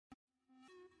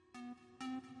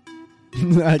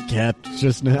I capped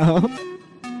just now.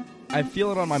 I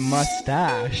feel it on my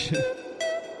mustache.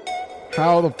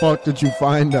 How the fuck did you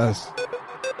find us?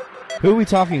 Who are we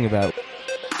talking about?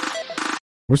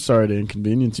 We're sorry to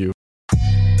inconvenience you.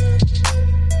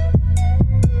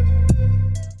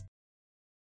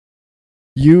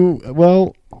 You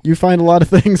find a lot of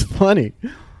things funny.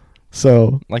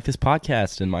 So, Like this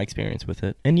podcast and my experience with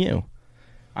it. And you.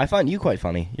 I find you quite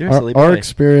funny. You're a our, silly boy. our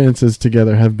experiences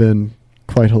together have been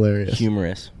quite hilarious.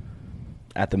 Humorous.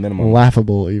 At the minimum.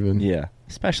 Laughable, even. Yeah.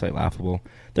 Especially laughable.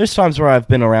 There's times where I've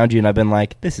been around you and I've been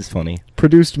like, this is funny.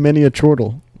 Produced many a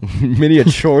chortle. Many a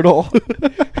chortle.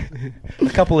 A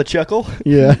couple of chuckle.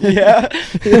 Yeah. Yeah.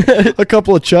 A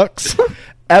couple of chucks.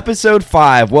 Episode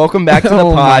 5. Welcome back to the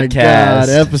Oh my podcast. God,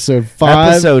 episode 5.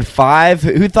 Episode 5.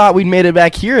 Who thought we'd made it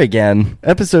back here again?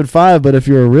 Episode 5, but if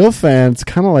you're a real fan, it's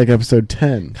kind of like episode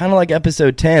 10. Kind of like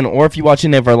episode 10, or if you watch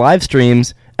any of our live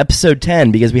streams, episode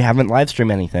 10, because we haven't live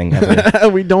streamed anything ever.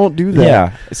 We don't do that.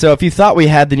 Yeah. So if you thought we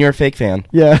had, then you're a fake fan.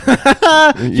 Yeah.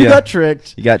 You Yeah. got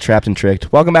tricked. You got trapped and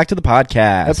tricked. Welcome back to the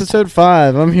podcast. Episode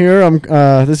 5. I'm here.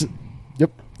 This is...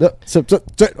 Yep.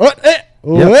 What? Yep.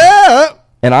 Yeah.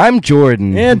 And I'm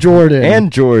Jordan. And Jordan.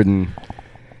 And Jordan.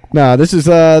 Nah, this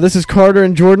is Carter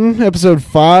and Jordan, episode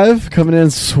 5, coming in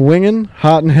swinging,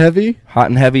 hot and heavy. Hot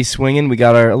and heavy swinging. We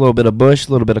got a little bit of Bush,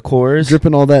 a little bit of Coors.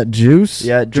 Dripping all that juice.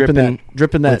 Yeah, dripping that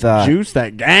with, juice,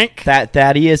 that gank. That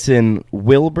Thaddeus and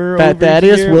Wilbur Fat over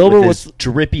Thaddeus, here Wilbur, with what's his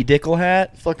drippy dickle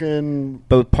hat. Fucking...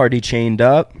 Both party chained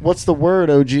up. What's the word,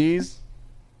 OGs?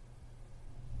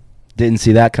 Didn't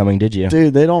see that coming, did you?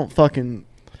 Dude, they don't fucking...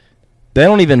 They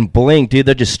don't even blink, dude.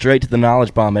 They're just straight to the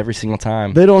knowledge bomb every single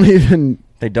time. They don't even...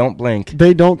 They don't blink.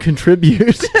 They don't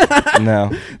contribute.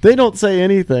 No. They don't say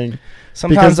anything.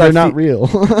 Sometimes because they're I not real.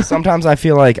 Sometimes I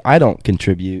feel like I don't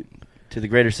contribute to the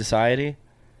greater society.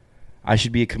 I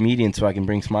should be a comedian so I can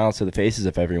bring smiles to the faces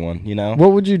of everyone, you know?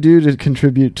 What would you do to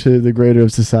contribute to the greater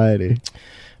of society?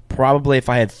 Probably if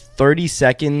I had 30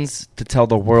 seconds to tell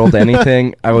the world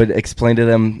anything, I would explain to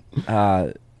them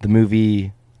the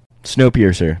movie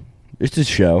Snowpiercer. It's a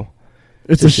show.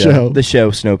 It's a show. The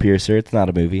show Snowpiercer. It's not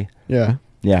a movie. Yeah.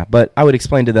 Yeah, but I would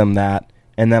explain to them that,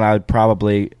 and then I would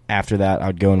probably, after that, I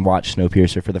would go and watch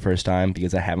Snowpiercer for the first time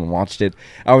because I haven't watched it.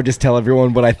 I would just tell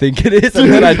everyone what I think it is,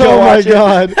 and then I'd go watch it. Oh,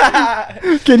 my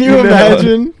God. Can you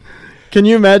imagine? Can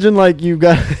you imagine, like, you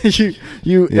got... you?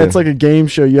 Yeah. It's like a game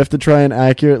show. You have to try and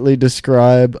accurately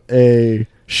describe a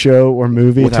show or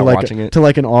movie Without watching it. to,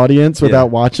 like, an audience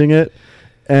without watching it.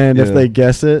 And if they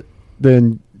guess it,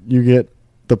 then you get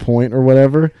the point or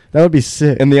whatever. That would be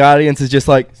sick. And the audience is just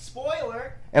like, spoiler.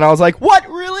 And I was like, what,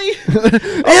 really? Is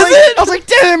it? I was like,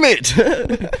 damn it.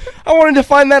 I wanted to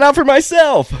find that out for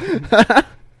myself. Can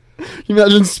you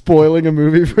imagine spoiling a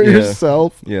movie for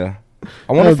yourself? Yeah.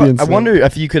 I That would be insane. wonder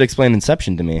if you could explain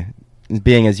Inception to me,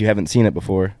 being as you haven't seen it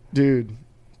before. Dude.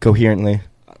 Coherently.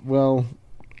 Well,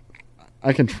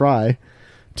 I can try.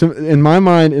 In my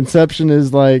mind, Inception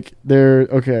is like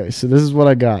okay, so this is what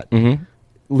I got. Mm-hmm.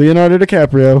 Leonardo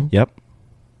DiCaprio. Yep.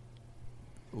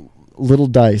 Little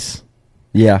dice.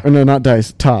 Yeah. Or no, not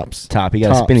dice. Tops. Top. You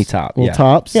got a spinny top. Little Yeah.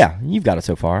 tops. Yeah, you've got it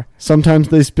so far. Sometimes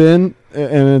they spin,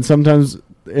 and then sometimes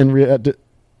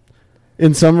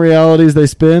in some realities they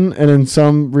spin, and in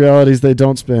some realities they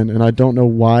don't spin, and I don't know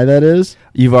why that is.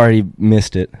 You've already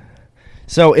missed it.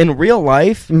 So in real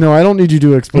life... No, I don't need you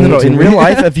to explain No, it to in me. real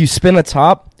life, if you spin a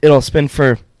top, it'll spin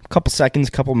for a couple seconds,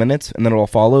 couple minutes, and then it'll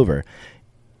fall over.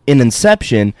 In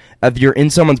Inception, if you're in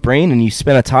someone's brain and you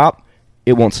spin a top,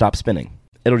 it won't stop spinning.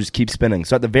 It'll just keep spinning.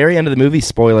 So at the very end of the movie,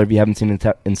 spoiler if you haven't seen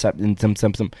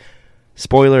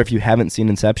spoiler if you haven't seen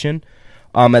Inception,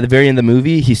 at the very end of the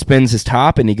movie, he spins his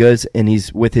top and he goes and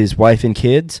he's with his wife and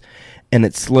kids, and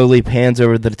it slowly pans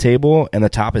over the table and the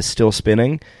top is still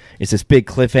spinning. It's this big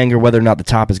cliffhanger whether or not the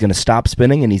top is going to stop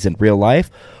spinning and he's in real life,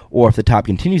 or if the top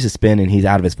continues to spin and he's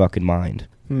out of his fucking mind.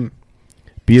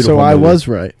 Beautiful. So I movie. was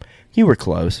right. You were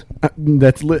close. I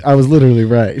was literally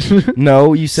right.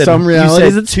 No, you said some realities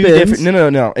you said it two spins.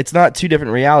 different. No. It's not two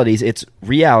different realities. It's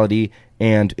reality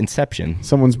and Inception.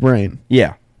 Someone's brain.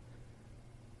 Yeah.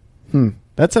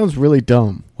 That sounds really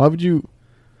dumb. Why would you?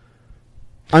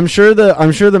 I'm sure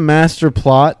the master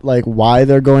plot, like why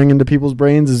they're going into people's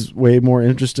brains, is way more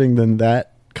interesting than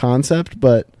that concept.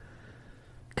 But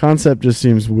concept just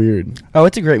seems weird. Oh,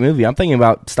 it's a great movie. I'm thinking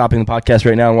about stopping the podcast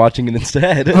right now and watching it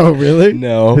instead. Oh, really?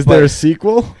 No. Is there a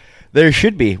sequel? There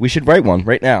should be. We should write one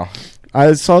right now.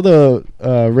 I saw the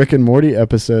Rick and Morty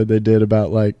episode they did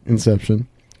about like Inception.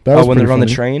 That was when pretty they're on the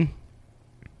funny. train?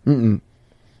 Mm-mm.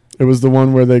 It was the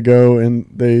one where they go and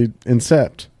they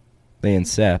incept. They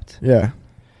incept. Yeah.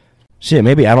 Shit,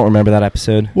 maybe I don't remember that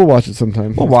episode. We'll watch it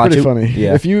sometime. We'll It's watch pretty it. funny.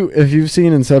 Yeah. If you've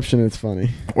seen Inception, it's funny.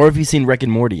 Or if you've seen Rick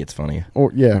and Morty, it's funny. Or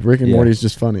Rick and Yeah. Morty's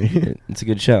just funny. It's a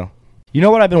good show. You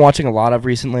know what I've been watching a lot of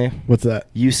recently? What's that?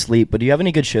 You Sleep, but do you have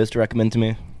any good shows to recommend to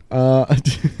me?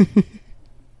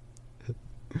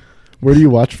 Where do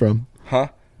you watch from? Huh?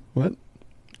 What?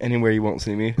 Anywhere you won't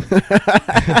see me.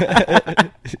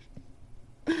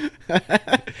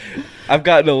 I've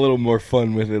gotten a little more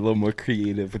fun with it, a little more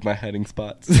creative with my hiding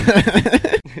spots.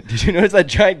 Did you notice that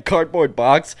giant cardboard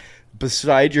box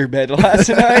beside your bed last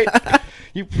night?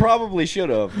 You probably should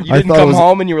have. You didn't come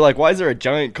home and you were like, why is there a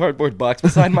giant cardboard box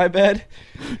beside my bed?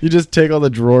 You just take all the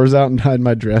drawers out and hide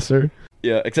my dresser?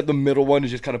 Yeah, except the middle one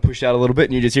is just kind of pushed out a little bit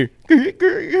and you just hear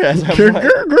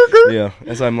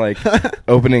as I'm like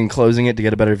opening and closing it to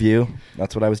get a better view.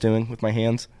 That's what I was doing with my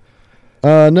hands.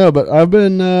 No, but I've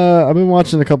been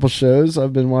watching a couple shows.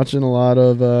 I've been watching a lot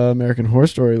of American Horror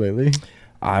Story lately.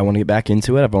 I want to get back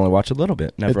into it. I've only watched a little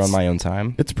bit, never on my own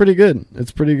time. It's pretty good.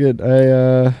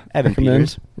 I Evan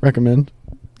Peters. recommend.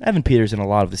 Evan Peters in a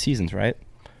lot of the seasons, right?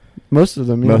 Most of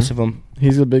them. Yeah. Most of them.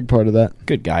 He's a big part of that.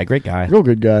 Good guy, great guy. Real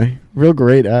good guy. Real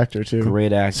great actor too.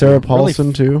 Great actor. Sarah Paulson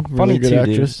really too. Funny Really good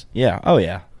too, actress. dude. Yeah. Oh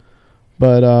yeah.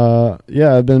 But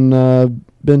I've been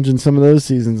binging some of those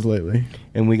seasons lately.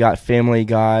 And we got Family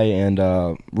Guy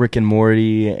and Rick and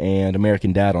Morty and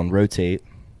American Dad on rotate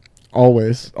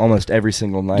Always. almost every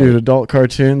single night. Dude, adult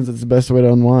cartoons, that's the best way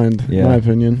to unwind, in my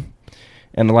opinion.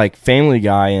 And like Family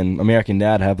Guy and American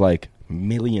Dad have like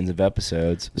millions of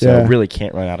episodes, so it really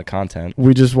can't run out of content.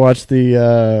 We just watched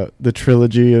the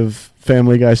trilogy of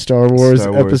Family Guy Star Wars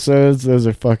episodes. Those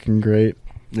are fucking great.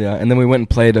 Yeah, and then we went and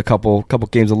played a couple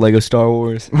games of Lego Star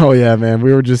Wars. Oh yeah, man,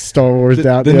 we were just Star Wars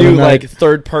out. The new like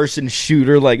third-person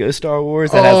shooter Lego Star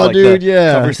Wars that has like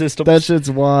the cover system. That shit's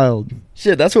wild.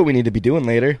 Shit, that's what we need to be doing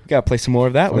later. We gotta play some more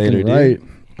of that later, dude. Right,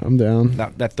 I'm down.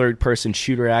 That third-person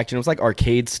shooter action. It was like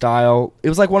arcade style. It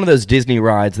was like one of those Disney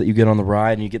rides that you get on the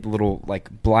ride, and you get the little like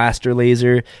blaster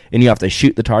laser, and you have to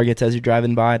shoot the targets as you're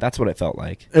driving by. That's what it felt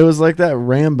like. It was like that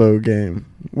Rambo game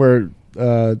where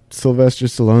Sylvester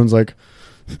Stallone's like,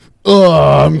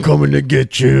 "Oh, I'm coming to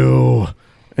get you,"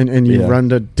 and you run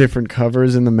to different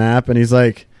covers in the map, and he's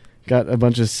like, got a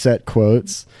bunch of set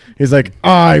quotes. He's like,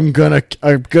 I'm gonna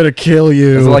kill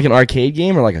you." Is it like an arcade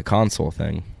game or like a console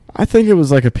thing? I think it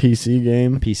was like a PC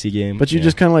game. PC game. But you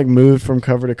just kind of like moved from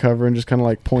cover to cover and just kind of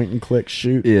like point and click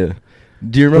shoot. Yeah.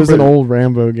 Do you remember? It was an old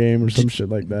Rambo game or some shit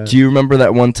like that. Do you remember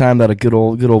that one time that a good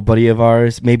old buddy of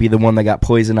ours, maybe the one that got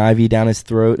poison ivy down his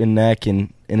throat and neck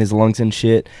and in his lungs and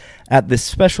shit, at this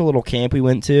special little camp we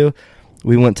went to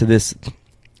this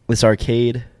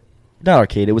arcade. Not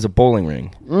arcade, it was a bowling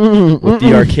ring with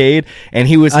the arcade, and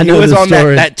he was on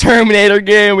that Terminator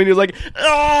game, and he was like,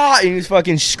 ah, and he was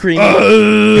fucking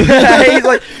screaming. He's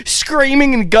like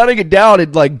screaming and gutting it down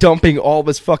and like dumping all of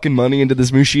his fucking money into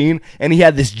this machine, and he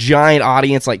had this giant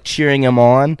audience like cheering him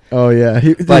on. Oh yeah,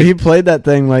 he played that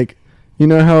thing like, you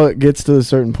know how it gets to a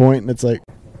certain point and it's like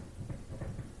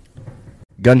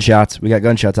gunshots. We got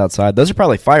gunshots outside. Those are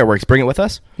probably fireworks. Bring it with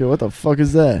us. Yo, what the fuck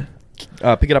is that?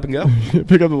 Pick it up and go.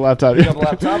 Pick up the laptop. Pick up the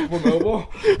laptop. We're mobile.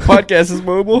 Podcast is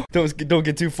mobile. Don't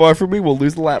get too far from me. We'll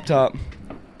lose the laptop.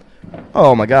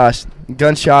 Oh my gosh.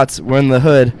 Gunshots. We're in the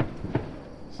hood.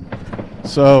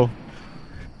 So,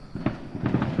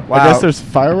 wow. I guess there's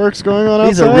fireworks going on outside?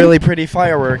 These are really pretty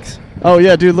fireworks. Oh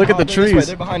yeah, dude, look at the trees.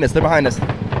 They're behind us. They're behind us.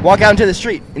 Walk out into the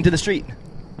street.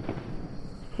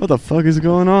 What the fuck is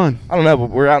going on? I don't know, but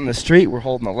we're out in the street. We're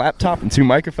holding a laptop and 2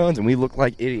 microphones, and we look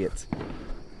like idiots.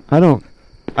 I don't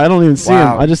even see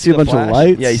them. I just see a bunch of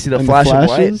lights. Yeah, you see the flash of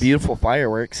light. Beautiful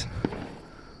fireworks.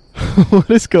 What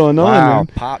is going on? Wow, man?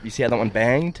 Pop. You see how that one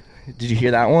banged? Did you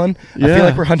hear that one? Yeah. I feel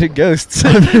like we're hunting ghosts.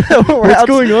 What's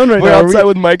going on right now? We're outside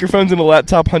with microphones and a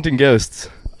laptop hunting ghosts.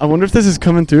 I wonder if this is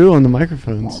coming through on the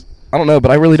microphones. I don't know, but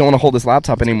I really don't want to hold this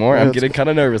laptop anymore. I'm getting kind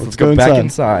of nervous. Let's go back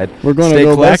inside. We're going to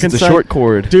go close. back inside. It's a short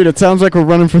cord. Dude, it sounds like we're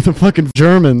running from the fucking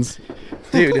Germans.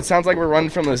 Dude, it sounds like we're running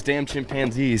from those damn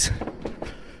chimpanzees.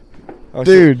 Oh,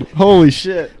 dude, shit. Holy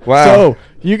shit. Wow. So,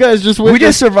 you guys just witnessed... We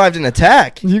just survived an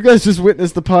attack. You guys just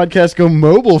witnessed the podcast go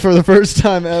mobile for the first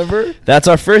time ever. That's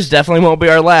our first. Definitely won't be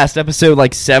our last. Episode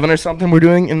like 7 or something we're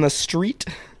doing in the street.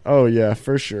 Oh, yeah,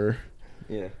 for sure.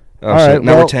 Yeah. All shit. right,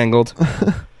 Now we're tangled.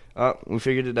 We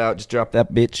figured it out. Just drop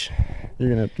that bitch. You're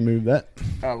going to have to move that.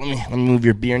 Let me move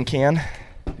your beer can.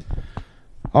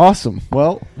 Awesome.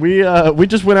 Well, we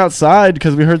just went outside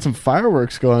because we heard some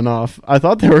fireworks going off. I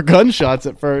thought they were gunshots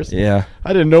at first. Yeah.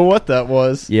 I didn't know what that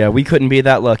was. Yeah, we couldn't be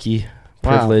that lucky.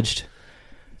 Wow. Privileged.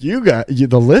 The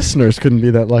listeners couldn't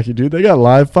be that lucky, dude. They got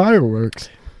live fireworks.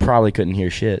 Probably couldn't hear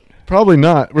shit. Probably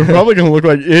not. We're probably going to look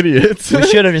like idiots. We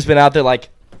should have just been out there like.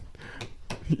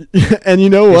 And you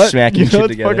know what? Smacking You know shit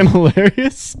what's together. fucking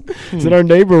hilarious? Is that our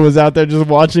neighbor was out there just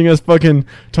watching us fucking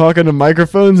talking to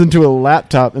microphones into a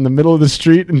laptop in the middle of the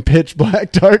street in pitch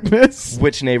black darkness.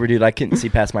 Which neighbor, dude? I couldn't see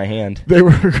past my hand. They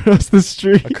were across the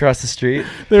street. Across the street.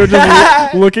 They were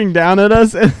just looking down at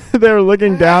us, and they were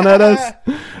looking down at us,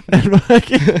 and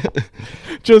fucking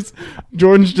just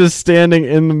Jordan's just standing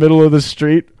in the middle of the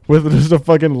street with just a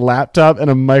fucking laptop and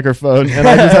a microphone, and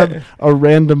I just have a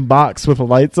random box with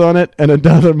lights on it and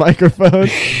another microphone.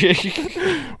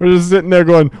 We're just sitting there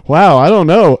going, "Wow, I don't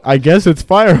know. I guess it's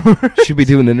fireworks." Should we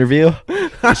do an interview?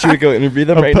 Should we go interview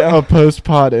them right now? A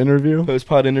post-pod interview,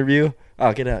 Post-pod interview.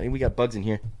 Oh, get out! We got bugs in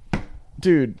here,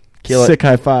 dude. Kill Sick it.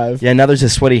 high five. Yeah, now there's a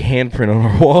sweaty handprint on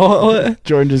our wall.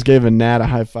 Jordan just gave a gnat a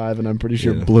high five, and I'm pretty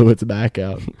sure Yeah. blew its back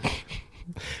out.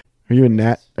 Are you a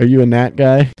gnat? Are you a gnat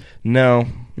guy? No,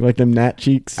 You like them gnat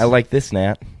cheeks? I like this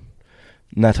Nat.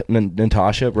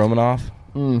 Natasha Romanoff.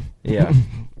 Mm. Yeah.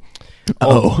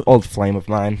 Oh. Old flame of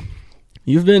mine.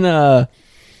 You've been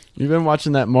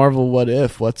watching that Marvel What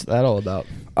If. What's that all about?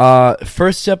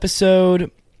 First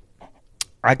episode,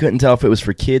 I couldn't tell if it was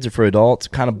for kids or for adults.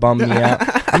 Kind of bummed me out.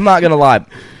 I'm not gonna lie.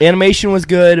 Animation was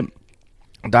good.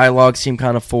 Dialogue seemed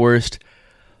kind of forced.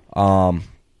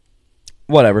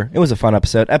 Whatever. It was a fun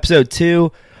episode. Episode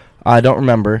 2, I don't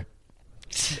remember.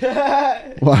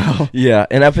 Wow. Yeah,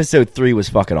 and episode 3 was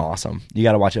fucking awesome. You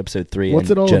got to watch episode 3. What's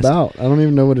it all about? I don't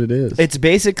even know what it is. It's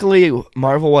basically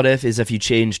Marvel What If is if you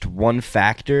changed one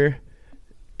factor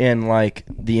in like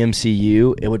the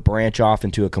MCU, it would branch off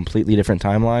into a completely different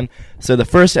timeline. So the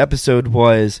first episode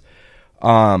was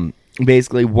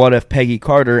basically what if Peggy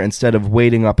Carter, instead of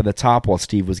waiting up at the top while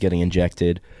Steve was getting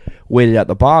injected, waited at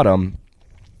the bottom.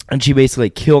 And she basically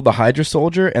killed the Hydra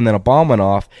soldier, and then a bomb went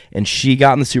off, and she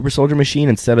got in the super soldier machine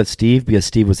instead of Steve because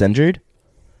Steve was injured.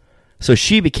 So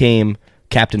she became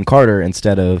Captain Carter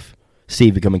instead of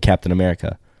Steve becoming Captain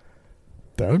America.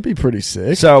 That would be pretty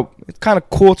sick. So it's kind of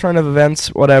cool turn of events,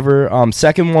 whatever.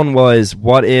 Second one was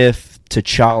what if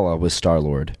T'Challa was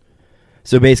Star-Lord?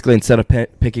 So basically instead of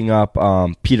picking up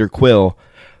Peter Quill,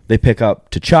 they pick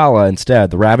up T'Challa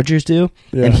instead. The Ravagers do,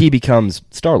 and he becomes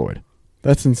Star-Lord.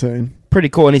 That's insane. Pretty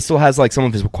cool, and he still has like some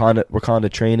of his Wakanda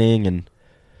training and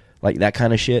like that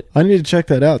kind of shit. I need to check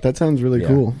that out. That sounds really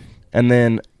cool. And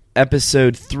then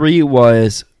episode 3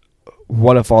 was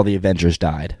what if all the Avengers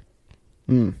died?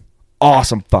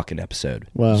 Awesome fucking episode.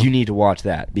 Wow. You need to watch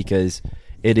that because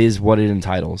it is what it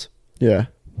entitles. Yeah.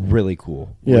 Really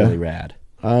cool. Yeah. Really rad.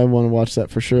 I want to watch that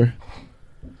for sure.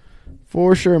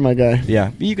 For sure, my guy.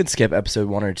 Yeah, you can skip episode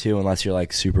 1 or 2 unless you're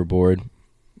like super bored.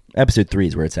 Episode 3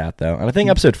 is where it's at, though. And I think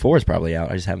episode 4 is probably out.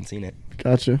 I just haven't seen it.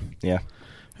 Gotcha. Yeah.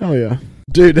 Hell yeah.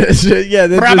 Dude, as soon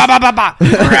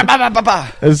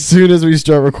as we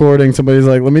start recording, somebody's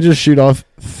like, let me just shoot off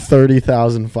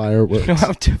 30,000 fireworks. You know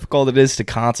how difficult it is to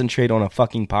concentrate on a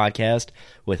fucking podcast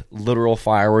with literal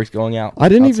fireworks going out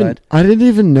outside? I didn't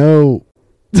even know.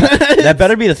 That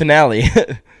better be the finale.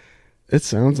 It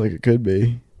sounds like it could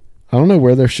be. I don't know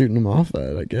where they're shooting them off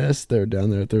at. I guess they're down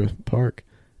there at their park.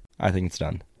 I think it's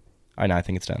done. I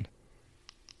think it's done.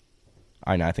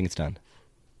 I think it's done.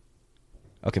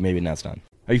 Okay, maybe now it's done.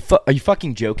 Are you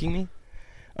fucking joking me?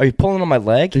 Are you pulling on my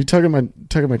leg? Are you tugging my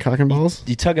cock and balls?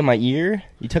 You tugging my ear?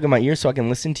 You tugging my ear so I can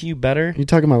listen to you better? You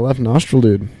tugging my left nostril,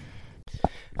 dude?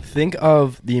 Think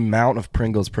of the amount of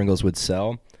Pringles would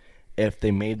sell if they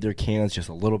made their cans just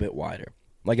a little bit wider.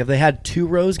 Like if they had 2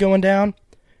 rows going down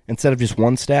instead of just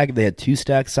one stack, if they had 2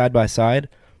 stacks side by side,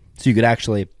 so you could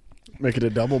actually make it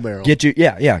a double barrel. Get your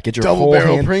double whole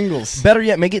barrel hand. Pringles. Better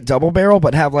yet, make it double barrel,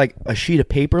 but have like a sheet of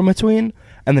paper in between,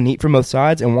 and then eat from both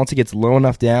sides. And once it gets low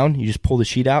enough down, you just pull the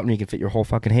sheet out, and you can fit your whole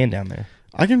fucking hand down there.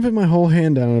 I can fit my whole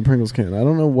hand down in a Pringles can. I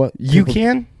don't know what You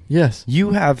can. Yes.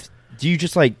 You have. Do you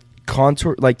just like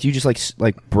contour? Like, do you just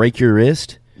like break your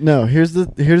wrist? No. Here's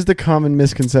the common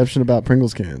misconception about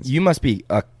Pringles cans. You must be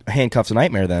a handcuffs a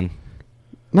nightmare then.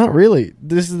 Not really.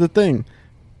 This is the thing.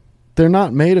 They're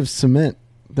not made of cement.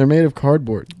 They're made of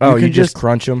cardboard. Oh, you just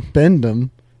crunch them, bend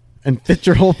them, and fit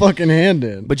your whole fucking hand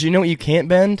in. But you know what you can't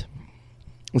bend?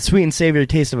 The sweet and savory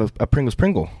taste of a Pringles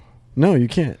Pringle. No, you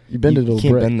can't. You bend it a little You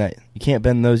can't brick. bend that. You can't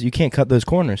bend those. You can't cut those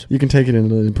corners. You can take it in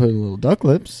and put it in little duck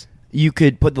lips. You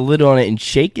could put the lid on it and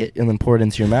shake it and then pour it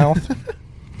into your mouth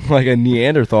like a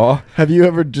Neanderthal. Have you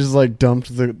ever just like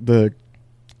dumped the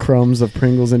crumbs of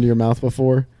Pringles into your mouth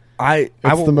before?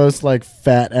 It's the most like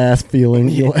fat ass feeling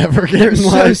you'll ever get in so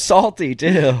life. salty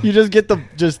too. You just get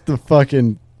the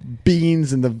fucking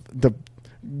beans and the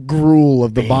gruel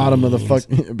of the bottom of the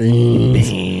fucking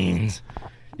beans.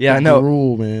 Yeah, I know.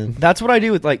 Gruel, man. That's what I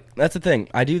do with that's the thing.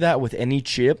 I do that with any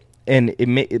chip, and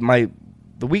the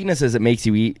weakness is it makes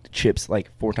you eat chips like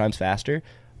 4 times faster,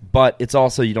 but it's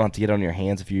also you don't have to get on your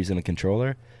hands if you're using a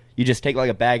controller. You just take like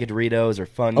a bag of Doritos or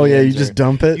Funyuns. Oh yeah, you just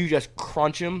dump it. You just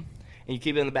crunch them, and you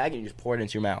keep it in the bag, and you just pour it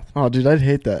into your mouth. Oh, dude, I'd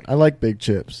hate that. I like big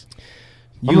chips.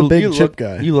 I'm a big chip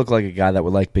guy. You look like a guy that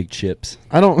would like big chips.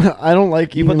 I don't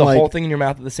like. You put the whole thing in your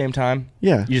mouth at the same time.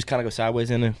 Yeah. You just kind of go sideways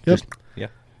in it. Yep. Yeah.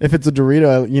 If it's a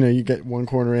Dorito, you get one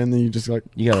corner in, then you just like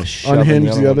you gotta shove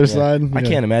unhinge the other one. side. I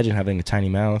can't imagine having a tiny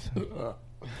mouth.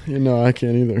 I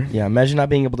can't either. Yeah, imagine not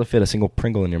being able to fit a single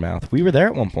Pringle in your mouth. We were there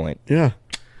at one point. Yeah.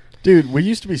 Dude, we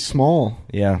used to be small.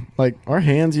 Yeah. Like, our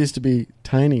hands used to be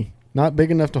tiny. Not big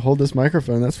enough to hold this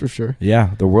microphone, that's for sure.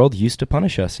 Yeah, the world used to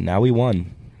punish us. Now we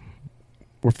won.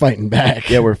 We're fighting back.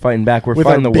 Yeah, we're fighting back. We're with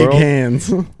fighting our the big world.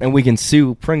 hands. And we can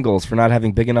sue Pringles for not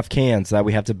having big enough cans that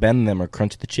we have to bend them or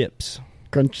crunch the chips.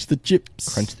 Crunch the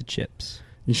chips. Crunch the chips.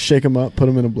 You shake them up, put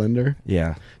them in a blender.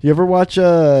 Yeah. You ever watch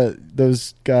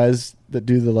those guys that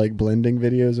do the like blending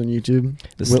videos on YouTube?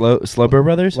 The Slowbro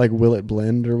Brothers? Like Will It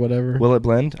Blend or whatever? Will It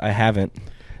Blend? I haven't.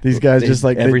 These guys just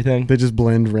like everything. They just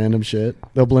blend random shit.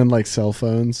 They'll blend like cell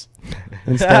phones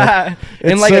and stuff.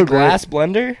 In like so a glass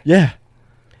great. blender? Yeah.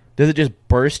 Does it just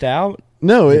burst out?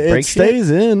 No, it break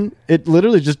stays in. It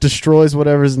literally just destroys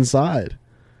whatever's inside.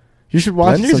 You should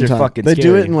watch Blenders it sometime. are fucking They do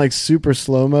scary. it in like super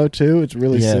slow-mo too. It's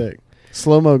really sick.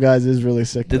 Slow-mo guys is really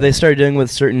sick. Did they start doing with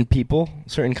certain people?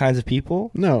 Certain kinds of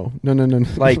people? No.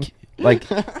 Like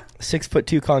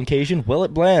 6'2" Caucasian? Will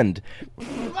it blend?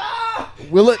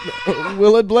 Will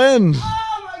it blend?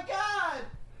 Oh my god!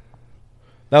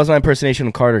 That was my impersonation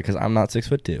of Carter because I'm not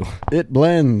 6'2". It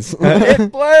blends.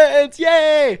 It blends!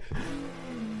 Yay!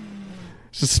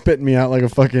 Just spitting me out like a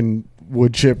fucking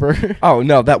wood chipper. Oh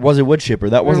no, that was a wood chipper.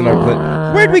 That wasn't our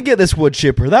blender. Where'd we get this wood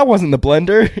chipper? That wasn't the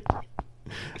blender.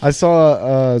 I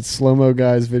saw a slow-mo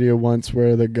guy's video once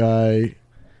where the guy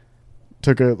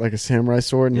took a samurai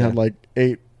sword and had like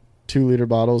 8 2-liter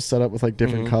bottles set up with like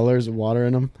different colors of water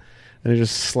in them, and he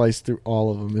just sliced through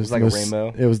all of them. It was like a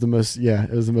rainbow. It was the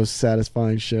most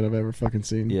satisfying shit I've ever fucking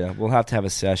seen. Yeah, we'll have to have a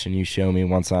session. You show me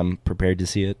once I'm prepared to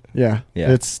see it. Yeah.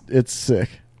 Yeah. It's sick.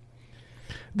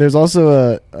 There's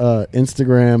also a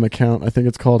Instagram account. I think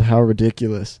it's called How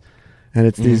Ridiculous, and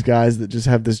it's these guys that just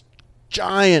have this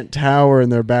giant tower in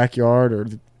their backyard or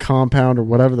compound or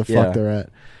whatever the fuck they're at,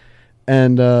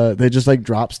 and they just like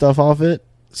drop stuff off it.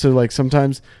 So like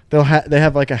sometimes they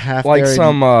have like a half like buried,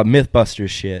 some MythBusters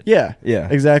shit. yeah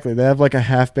Exactly. They have like a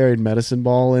half buried medicine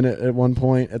ball in it at one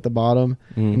point at the bottom,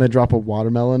 and they drop a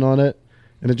watermelon on it.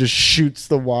 And it just shoots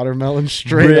the watermelon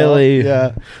straight Really?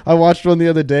 up. Yeah. I watched one the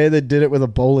other day. They did it with a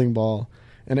bowling ball.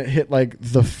 And it hit like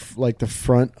the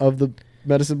front of the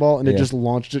medicine ball. And it just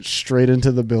launched it straight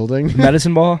into the building.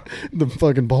 Medicine ball? The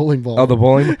fucking bowling ball. Oh, the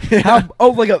bowling? Yeah.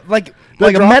 Like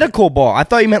a medical ball. I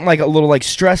thought you meant like a little like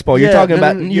stress ball. You're talking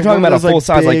about a full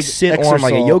size like sit on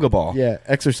like a yoga ball. Yeah,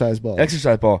 exercise ball.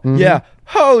 Exercise ball. Yeah.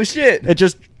 Oh shit. It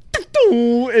just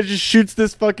shoots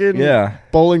this fucking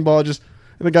bowling ball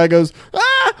and the guy goes,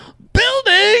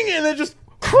 building, and it just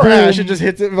crash. It just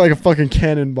hits it like a fucking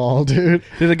cannonball, dude.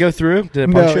 Did it go through? Did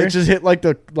it puncture? No, it just hit like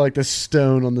the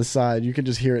stone on the side. You can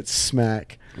just hear it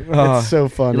smack. It's so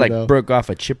funny. Like broke off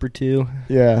a chip or two.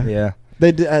 Yeah, yeah.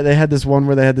 They had this one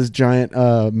where they had this giant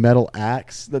metal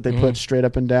axe that they put straight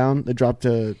up and down. They dropped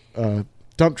a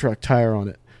dump truck tire on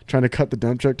it, trying to cut the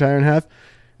dump truck tire in half.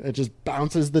 It just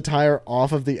bounces the tire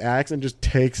off of the axe and just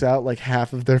takes out like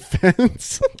half of their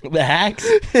fence. The axe?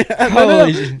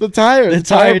 No. The tire. The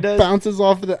tire does? bounces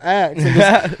off of the axe and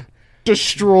just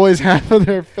destroys half of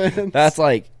their fence. That's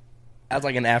like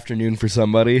an afternoon for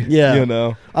somebody. Yeah. You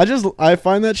know. I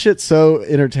find that shit so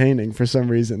entertaining for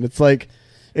some reason. It's like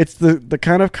it's the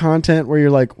kind of content where you're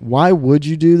like, why would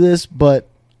you do this? But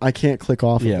I can't click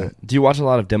off of it. Do you watch a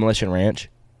lot of Demolition Ranch?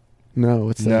 No,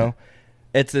 it's no.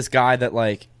 It's this guy that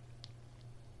like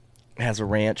has a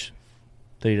ranch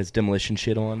that he does demolition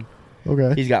shit on.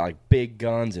 Okay. He's got like big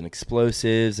guns and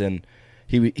explosives, and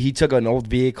he took an old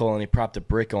vehicle and he propped a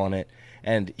brick on it,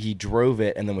 and he drove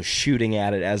it and then was shooting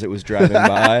at it as it was driving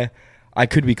by. I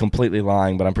could be completely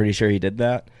lying, but I'm pretty sure he did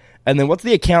that. And then what's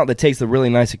the account that takes the really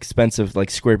nice, expensive, like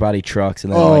square body trucks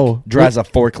and then like drives a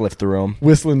forklift through them?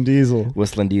 Whistling Diesel.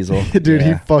 Dude,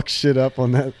 he fucks shit up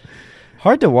on that.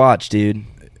 Hard to watch, dude.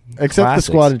 Except Classics.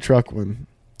 the squatted truck one.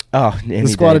 Oh, the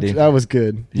squatted that was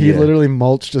good. He literally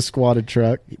mulched a squatted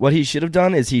truck. What he should have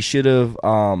done is he should have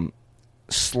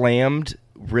slammed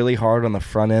really hard on the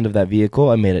front end of that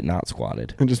vehicle and made it not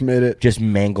squatted. And just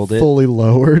mangled it. Fully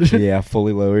lowered. Yeah,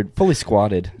 fully lowered. Fully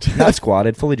squatted. Not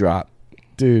squatted, fully dropped.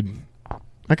 Dude,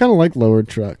 I kind of like lowered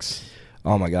trucks.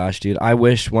 Oh my gosh, dude! I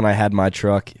wish when I had my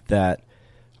truck that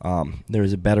there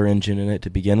was a better engine in it to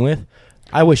begin with.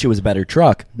 I wish it was a better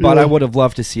truck, but I would have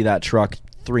loved to see that truck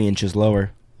 3 inches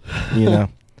lower. You know,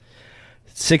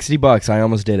 $60. I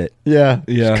almost did it. Yeah.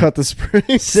 Yeah. Cut the springs.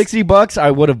 $60.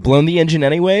 I would have blown the engine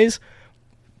anyways,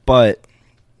 but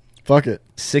Fuck it.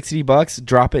 $60,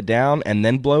 drop it down and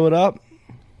then blow it up.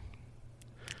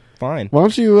 Fine. Why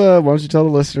don't you tell the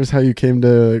listeners how you came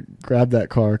to grab that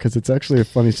car? Because it's actually a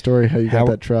funny story how you got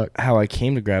that truck. How I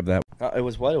came to grab that. It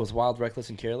was what? It was wild, reckless,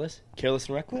 and careless? Careless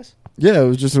and reckless? Yeah, it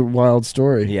was just a wild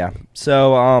story. Yeah.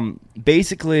 So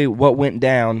basically what went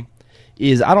down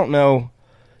is, I don't know,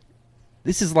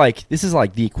 this is like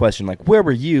the question, like, where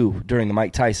were you during the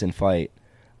Mike Tyson fight?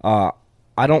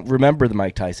 I don't remember the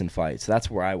Mike Tyson fight, so that's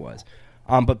where I was.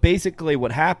 But basically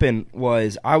what happened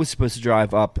was I was supposed to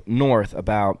drive up north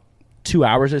about 2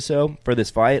 hours or so for this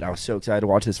fight. I was so excited to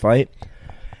watch this fight.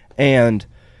 And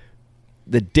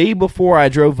the day before I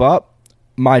drove up,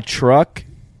 my truck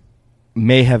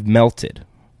may have melted.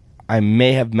 I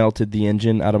may have melted the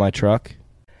engine out of my truck.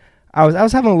 I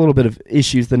was having a little bit of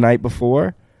issues the night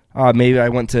before. Maybe I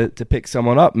went to pick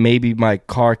someone up. Maybe my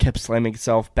car kept slamming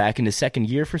itself back into second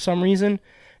gear for some reason.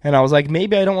 And I was like,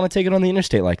 maybe I don't want to take it on the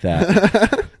interstate like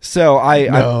that. So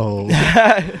No.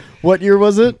 What year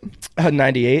was it?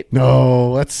 98.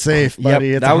 No, that's safe, buddy.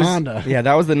 Yep, It's a Honda. Yeah,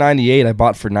 that was the 98 I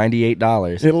bought for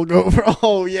 $98. It'll go for...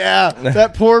 Oh, yeah.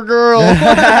 That poor girl.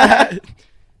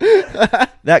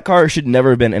 That car should never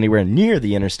have been anywhere near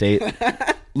the interstate,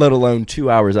 let alone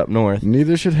 2 hours up north.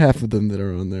 Neither should half of them that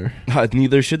are on there.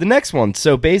 Neither should the next one.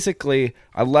 So basically,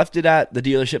 I left it at the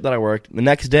dealership that I worked. The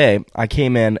next day, I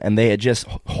came in, and they had just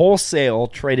wholesale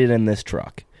traded in this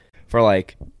truck for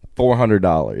like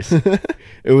 $400.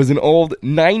 It was an old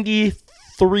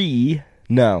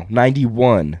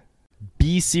 91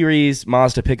 B-Series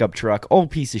Mazda pickup truck. Old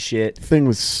piece of shit. Thing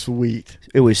was sweet.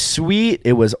 It was sweet.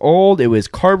 It was old. It was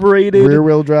carbureted.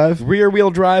 Rear-wheel drive? Rear-wheel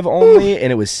drive only,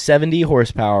 and it was 70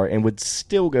 horsepower and would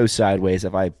still go sideways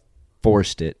if I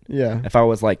forced it. Yeah. If I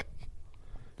was like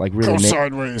really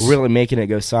sideways. really making it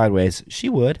go sideways, she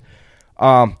would.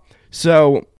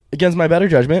 So against my better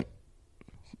judgment,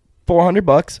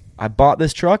 $400. I bought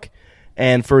this truck,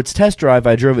 and for its test drive,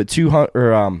 I drove it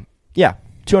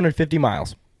 250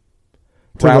 miles.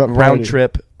 Round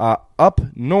trip up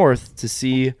north to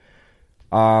see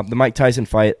the Mike Tyson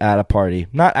fight at a party.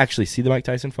 Not actually see the Mike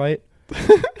Tyson fight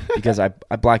because I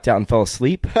blacked out and fell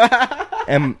asleep.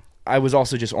 And I was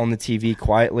also just on the TV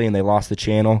quietly, and they lost the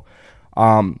channel.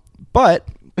 But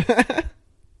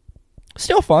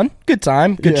still fun. Good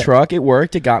time. Good truck. It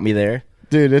worked. It got me there.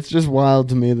 Dude, it's just wild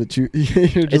to me that you're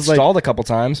just it stalled a couple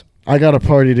times. I got a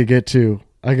party to get to.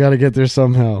 I got to get there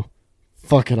somehow.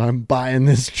 Fuck it, I'm buying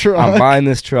this truck. I'm buying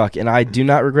this truck, and I do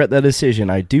not regret that decision.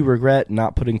 I do regret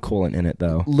not putting coolant in it,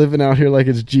 though. Living out here like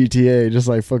it's GTA, just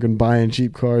like fucking buying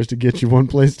cheap cars to get you one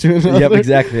place to another. Yep,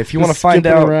 exactly. If you want to find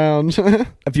out,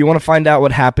 if you want to find out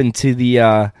what happened to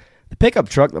the pickup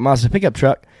truck, the Mazda pickup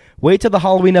truck, wait till the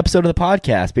Halloween episode of the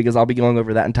podcast because I'll be going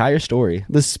over that entire story.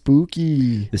 The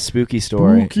spooky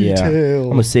story. Spooky tale. I'm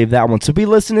gonna save that one. So be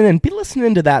listening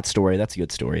to that story. That's a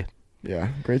good story. Yeah,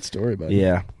 great story, buddy.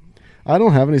 Yeah. I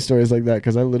don't have any stories like that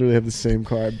because I literally have the same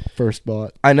car I first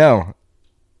bought. I know.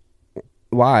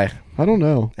 Why? I don't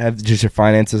know. Have just your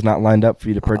finances not lined up for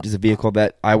you to purchase a vehicle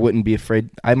that I wouldn't be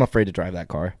afraid? I'm afraid to drive that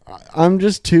car. I'm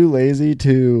just too lazy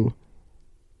to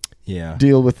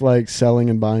deal with like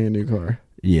selling and buying a new car.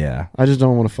 Yeah. I just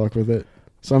don't want to fuck with it.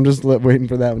 So I'm just waiting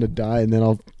for that one to die, and then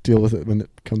I'll deal with it when it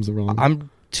comes along. I'm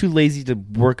too lazy to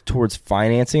work towards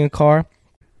financing a car.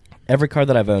 Every car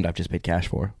that I've owned, I've just paid cash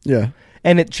for. Yeah.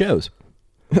 And it shows.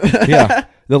 Yeah.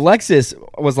 The Lexus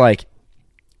was like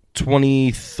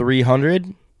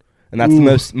 $2,300, and that's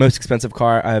the most expensive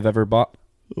car I have ever bought.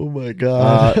 Oh my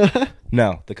god.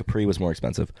 No, the Capri was more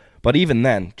expensive. But even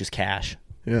then, just cash.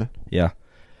 Yeah. Yeah.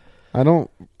 I don't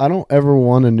ever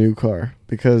want a new car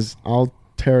because I'll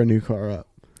tear a new car up.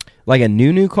 Like a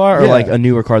new car or like a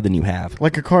newer car than you have?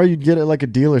 Like a car you'd get at like a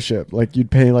dealership. Like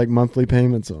you'd pay like monthly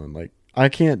payments on. Like I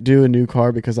can't do a new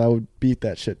car because I would beat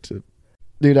that shit to...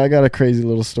 Dude, I got a crazy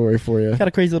little story for you. I got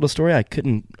a crazy little story. I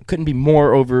couldn't be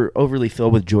more overly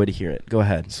filled with joy to hear it. Go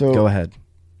ahead. Go ahead.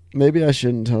 Maybe I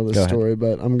shouldn't tell this story,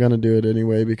 but I'm going to do it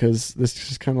anyway because this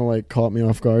just kind of like caught me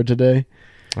off guard today.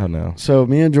 Oh, no. So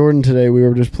me and Jordan today, we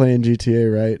were just playing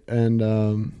GTA, right? And,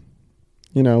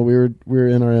 you know, we were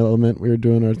in our element. We were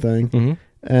doing our thing. Mm-hmm.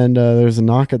 And there was a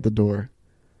knock at the door.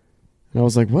 And I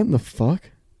was like, what in the fuck?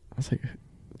 I was like,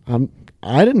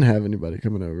 I didn't have anybody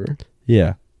coming over.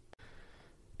 Yeah.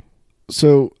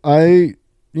 So I,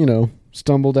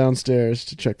 stumble downstairs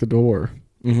to check the door.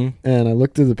 Mm-hmm. And I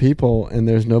looked through the people, and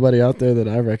there's nobody out there that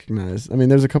I recognize. I mean,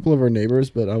 there's a couple of our neighbors,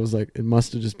 but I was like, it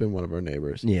must have just been one of our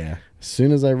neighbors. Yeah. As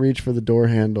soon as I reach for the door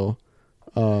handle,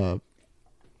 the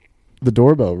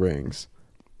doorbell rings,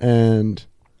 and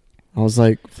I was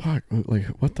like, fuck, like,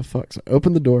 what the fuck? So I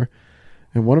opened the door,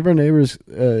 and one of our neighbors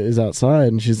is outside,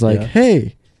 and she's like,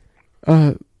 hey,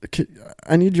 I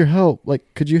need your help.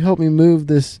 Like, could you help me move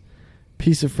this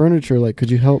piece of furniture? Like, could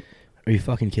you help? Are you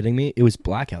fucking kidding me? It was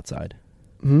black outside.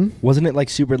 Hmm? Wasn't it like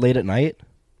super late at night?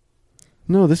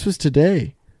 No, this was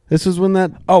today. This was when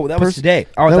that... Oh, that was today.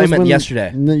 Oh, I thought you meant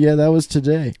yesterday. Yeah, that was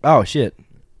today. Oh, shit.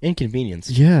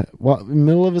 Inconvenience. Yeah. Well, in the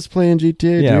middle of us playing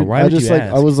GTA, Yeah, dude, why would you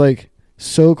ask? I was like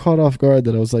so caught off guard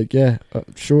that I was like, yeah,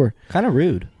 sure. Kind of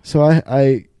rude. So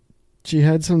she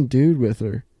had some dude with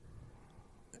her,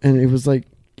 and it was like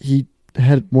he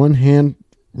had one hand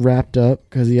wrapped up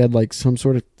because he had like some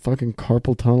sort of fucking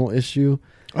carpal tunnel issue.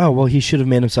 Oh, well, he should have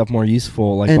made himself more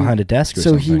useful, like, behind a desk or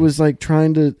something. So he was like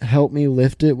trying to help me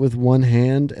lift it with one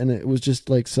hand, and it was just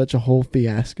like such a whole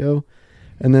fiasco.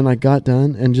 And then I got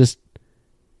done, and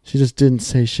she just didn't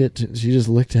say shit. She just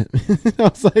looked at me. I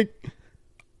was like,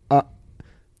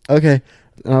 okay.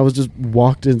 And I was just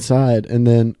walked inside, and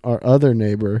then our other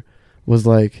neighbor was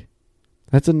like,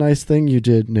 that's a nice thing you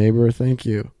did, neighbor. Thank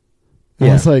you. And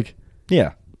I was like,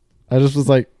 yeah. I just was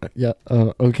like, yeah,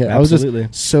 okay. Absolutely. I was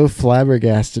just so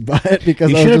flabbergasted by it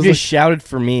because you I should was have just like, shouted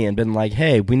for me and been like,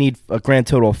 hey, we need a grand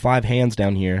total of 5 hands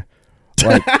down here.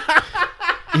 Like,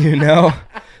 you know?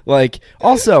 Like,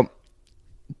 also,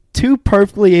 2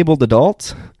 perfectly abled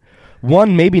adults,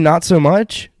 1 maybe not so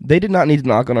much, they did not need to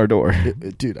knock on our door.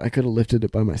 Dude, I could have lifted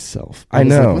it by myself. I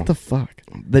was know. Like, what the fuck?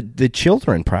 The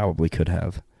children probably could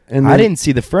have. And I didn't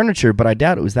see the furniture, but I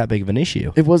doubt it was that big of an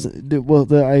issue. It wasn't. Well,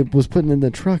 I was putting it in the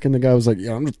truck, and the guy was like,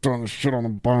 "Yeah, I'm just throwing this shit on the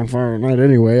bonfire tonight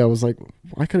anyway." I was like,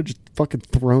 "I could have just fucking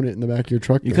thrown it in the back of your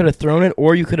truck." You could have thrown it,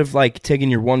 or you could have like taken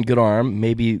your one good arm,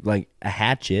 maybe like a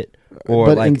hatchet, or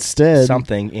but like instead,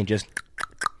 something, and just.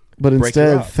 But break her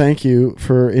instead, up. thank you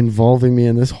for involving me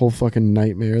in this whole fucking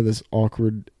nightmare, this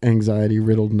awkward,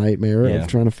 anxiety-riddled nightmare Yeah. of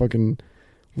trying to fucking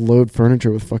load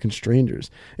furniture with fucking strangers.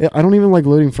 I don't even like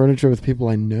loading furniture with people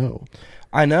I know.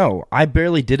 I know. I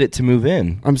barely did it to move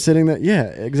in. I'm sitting there. Yeah,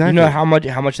 exactly. You know how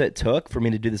much that took for me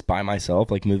to do this by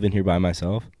myself, like move in here by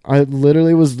myself? I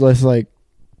literally was just like,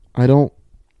 I don't,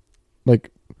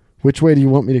 like, which way do you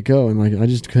want me to go? And like, I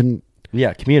just couldn't.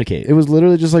 Yeah, communicate. It was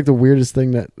literally just like the weirdest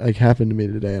thing that like happened to me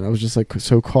today, and I was just like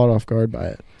so caught off guard by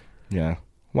it. Yeah.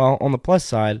 Well, on the plus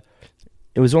side,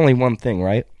 it was only one thing,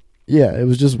 right? Yeah, it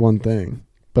was just one thing.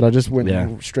 But I just went Yeah.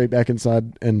 straight back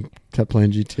inside and kept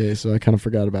playing GTA, so I kind of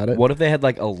forgot about it. What if they had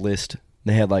like a list?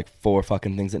 They had like 4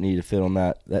 fucking things that needed to fit on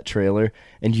that trailer,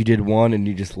 and you did one and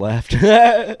you just left.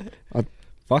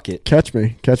 Fuck it. Catch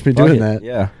me Fuck doing it. that.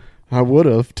 Yeah. I would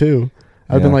have too.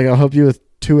 I've been Yeah. like, I'll help you with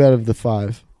 2 out of the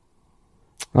 5.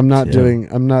 I'm not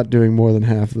Yeah. doing more than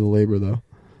half of the labor though.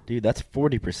 Dude, that's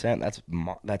 40%.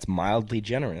 That's mildly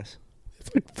generous.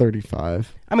 It's like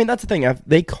 35. I mean, that's the thing. If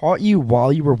they caught you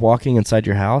while you were walking inside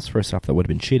your house, first off, that would have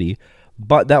been shitty.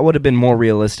 But that would have been more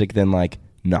realistic than, like,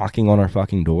 knocking on our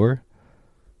fucking door.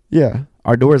 Yeah.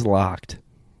 Our door's locked.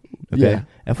 Okay? Yeah.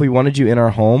 If we wanted you in our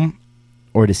home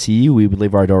or to see you, we would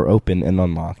leave our door open and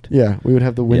unlocked. Yeah, we would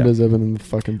have the windows open and the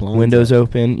fucking blinds. Windows up.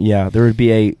 open. Yeah, there would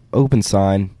be a open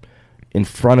sign in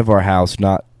front of our house,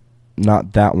 not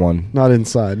that one. Not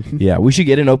inside. Yeah, we should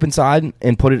get an open sign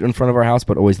and put it in front of our house,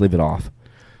 but always leave it off.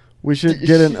 We should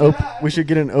get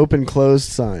an open closed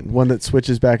sign, one that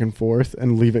switches back and forth,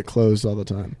 and leave it closed all the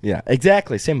time. Yeah,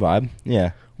 exactly. Same vibe.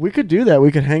 Yeah. We could do that.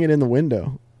 We could hang it in the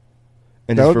window.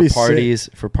 And That just would be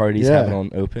for parties, Yeah. have it on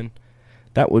open.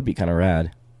 That would be kind of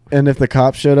rad. And if the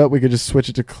cops showed up, we could just switch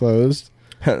it to closed.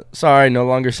 Sorry, no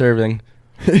longer serving.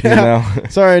 Yeah. You know?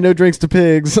 Sorry, no drinks to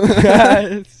pigs. we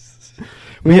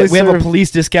only have a serve- police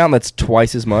discount that's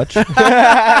twice as much.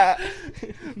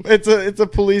 It's a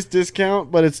police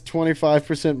discount, but it's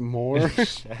 25% more.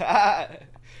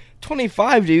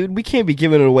 25, dude. We can't be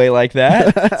giving it away like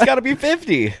that. It's got to be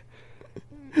 50.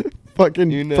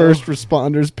 Fucking You know. first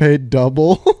responders paid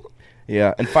double.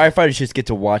 Yeah, and firefighters just get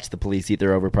to watch the police eat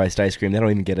their overpriced ice cream. They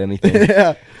don't even get anything.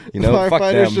 Yeah. You know, fuck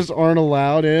firefighters them. just aren't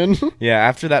allowed in. Yeah,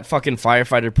 after that fucking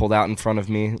firefighter pulled out in front of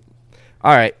me.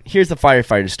 All right, here's the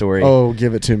firefighter story. Oh,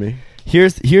 give it to me.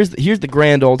 Here's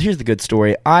the good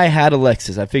story. I had a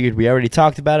Lexus. I figured we already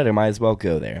talked about it. I might as well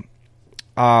go there.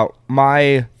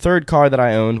 My third car that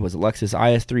I owned was a Lexus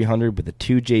IS300 with a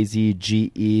 2JZ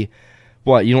GE.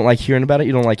 What, you don't like hearing about it?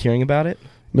 You don't like hearing about it?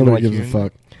 You don't Nobody like gives a hearing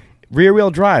fuck. Rear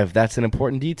wheel drive. That's an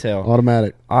important detail.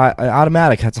 Automatic.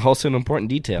 Automatic. That's also an important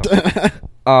detail.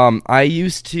 I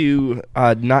used to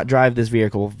not drive this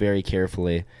vehicle very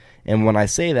carefully, and when I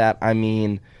say that, I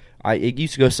mean it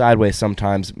used to go sideways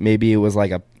sometimes. Maybe it was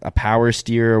like a power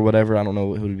steer or whatever. I don't know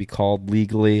what it would be called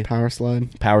legally. Power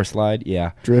slide. Power slide,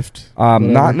 yeah. Drift.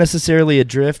 Not necessarily a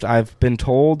drift. I've been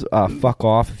told, fuck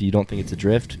off if you don't think it's a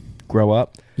drift. Grow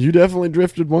up. You definitely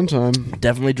drifted one time.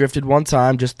 Definitely drifted one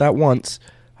time, just that once.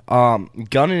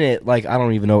 Gunning it, like, I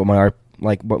don't even know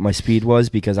what my speed was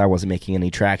because I wasn't making any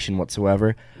traction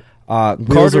whatsoever. Wheels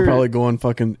Carter are probably going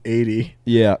fucking 80.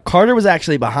 Yeah, Carter was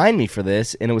actually behind me for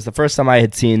this, and it was the first time I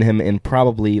had seen him in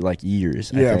probably like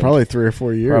years. I think. Probably 3 or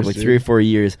 4 years. Probably 3 or 4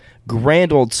 years.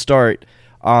 Grand old start.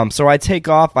 So I take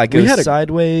off. I go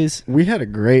sideways. We had a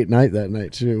great night that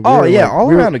night too. All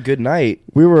around a good night.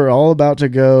 We were all about to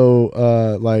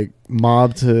go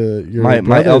mob to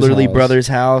my elderly brother's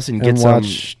house and get some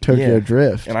watch Tokyo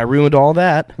Drift, and I ruined all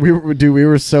that. We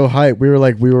were so hyped. We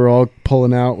were all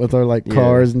pulling out with our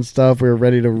cars and stuff. We were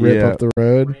ready to rip up the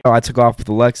road. I took off with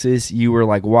the Lexus. You were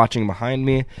watching behind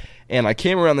me, and I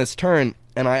came around this turn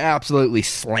and I absolutely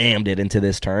slammed it into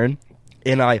this turn,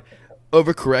 and I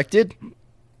overcorrected.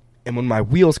 And when my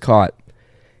wheels caught,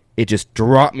 it just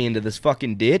dropped me into this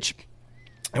fucking ditch.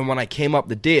 And when I came up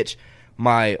the ditch,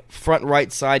 my front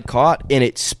right side caught, and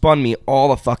it spun me all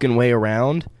the fucking way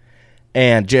around.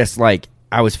 And just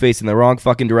I was facing the wrong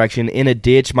fucking direction in a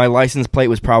ditch. My license plate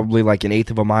was probably an eighth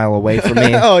of a mile away from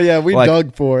me. Oh, yeah, we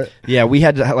dug for it. Yeah, we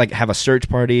had to have a search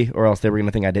party, or else they were going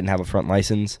to think I didn't have a front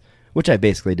license, which I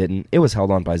basically didn't. It was held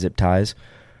on by zip ties.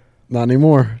 Not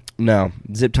anymore. No,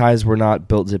 zip ties were not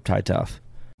built zip tie tough.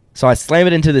 So I slam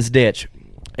it into this ditch,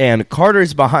 and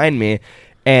Carter's behind me,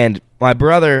 and my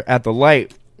brother at the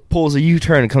light pulls a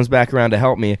U-turn and comes back around to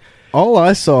help me. All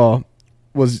I saw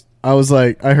was, I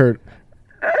heard,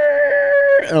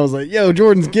 and I was like, yo,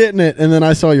 Jordan's getting it. And then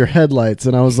I saw your headlights,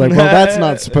 and I was like, well, that's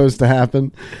not supposed to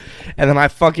happen. And then I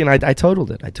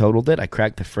totaled it. I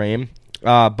cracked the frame.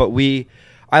 But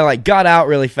I got out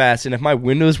really fast, and if my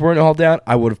windows weren't all down,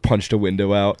 I would have punched a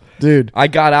window out. Dude. I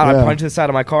got out, I punched the side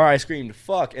of my car, I screamed,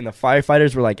 fuck, and the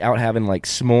firefighters were out having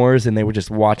s'mores, and they were just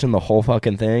watching the whole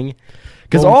fucking thing.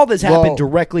 Because all this happened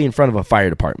directly in front of a fire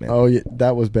department. Oh, yeah,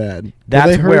 that was bad.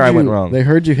 That's where I went wrong. They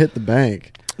heard you hit the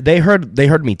bank. They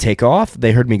heard me take off,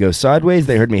 they heard me go sideways,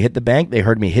 they heard me hit the bank, they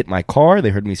heard me hit my car, they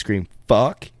heard me scream,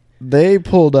 fuck. They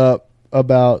pulled up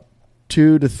about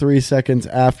 2 to 3 seconds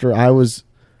after I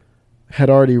had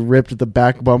already ripped the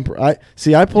back bumper. I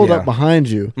pulled up behind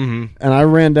you, and I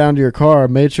ran down to your car,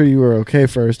 made sure you were okay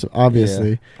first,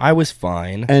 obviously. Yeah. I was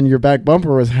fine. And your back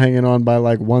bumper was hanging on by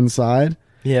one side.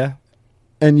 Yeah.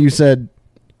 And you said,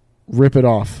 rip it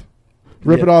off.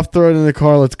 Rip it off, throw it in the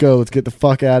car, let's go. Let's get the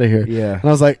fuck out of here. Yeah. And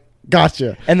I was like,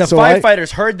 gotcha. And the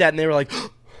firefighters heard that, and they were like...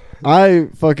 I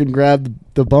fucking grabbed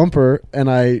the bumper, and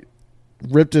I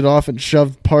ripped it off and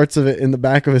shoved parts of it in the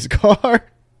back of his car.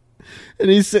 And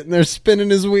he's sitting there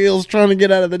spinning his wheels, trying to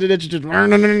get out of the ditch. Just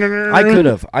I could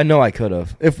have. I know I could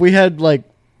have. If we had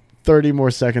 30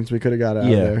 more seconds, we could have got out of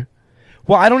there.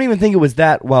 Well, I don't even think it was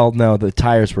that. Well, no, the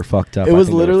tires were fucked up. It was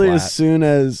literally as soon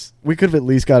as we could have at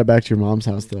least got it back to your mom's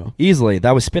house, though. Easily.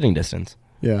 That was spitting distance.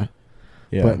 Yeah.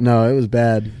 But no, it was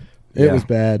bad. It was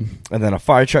bad. And then a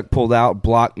fire truck pulled out,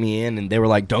 blocked me in, and they were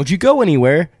like, don't you go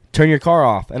anywhere. Turn your car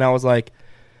off. And I was like,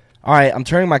 all right, I'm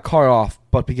turning my car off,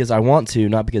 but because I want to,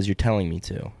 not because you're telling me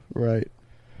to. Right.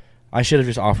 I should have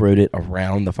just off-roaded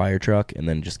around the fire truck and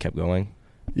then just kept going.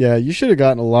 Yeah, you should have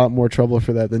gotten a lot more trouble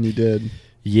for that than you did.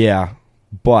 Yeah,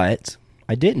 but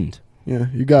I didn't. Yeah,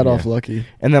 you got off lucky.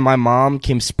 And then my mom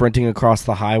came sprinting across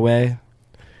the highway.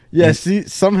 Yeah,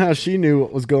 somehow she knew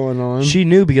what was going on. She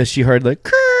knew because she heard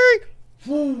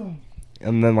and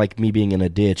then me being in a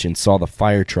ditch and saw the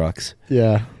fire trucks.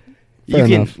 Yeah.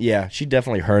 Fair she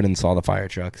definitely heard and saw the fire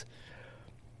trucks.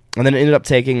 And then it ended up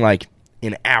taking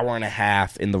an hour and a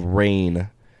half in the rain.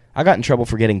 I got in trouble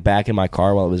for getting back in my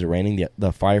car while it was raining.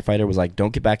 The firefighter was like,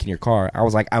 don't get back in your car. I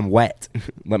was like, I'm wet.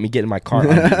 Let me get in my car.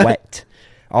 I'm wet.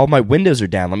 All my windows are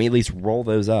down. Let me at least roll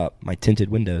those up. My tinted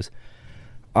windows.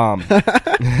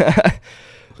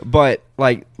 But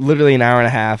literally an hour and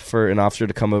a half for an officer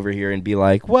to come over here and be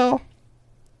like, well,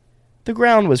 the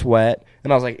ground was wet.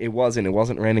 And I was like, it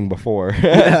wasn't raining before.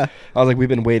 I was like, we've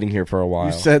been waiting here for a while.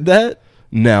 You said that?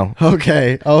 No.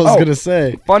 Okay. I was going to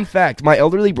say. Fun fact, my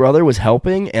elderly brother was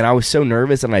helping, and I was so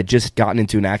nervous, and I just gotten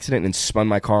into an accident and spun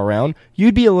my car around.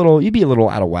 You'd be a little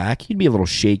out of whack. You'd be a little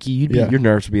shaky. Your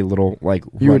nerves would be a little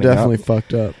you were definitely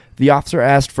fucked up. The officer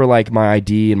asked for my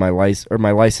ID and my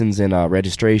license and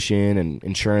registration and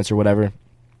insurance or whatever.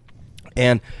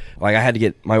 And I had to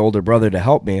get my older brother to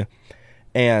help me.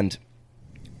 And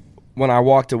when I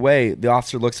walked away, the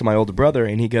officer looks at my older brother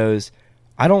and he goes,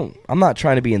 I'm not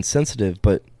trying to be insensitive,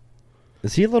 but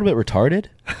is he a little bit retarded?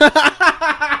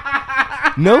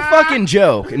 No fucking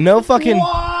joke. No fucking.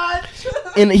 What?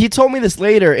 And he told me this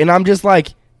later, and I'm just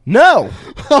like, no.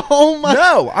 Oh my.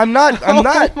 No, I'm not. I'm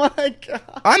not. Oh my god.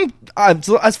 I'm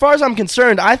as far as I'm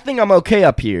concerned, I think I'm okay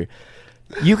up here.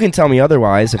 You can tell me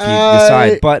otherwise if you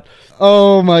decide, but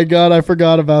oh my god, I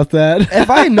forgot about that. if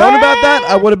I had known about that,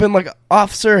 I would have been like,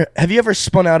 officer, have you ever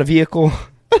spun out a vehicle?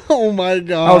 Oh my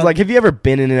god. I was like, have you ever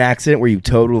been in an accident where you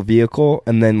totaled a vehicle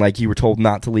and then like you were told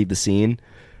not to leave the scene?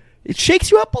 It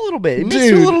shakes you up a little bit. It makes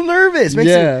you a little nervous.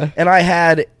 And I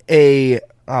had a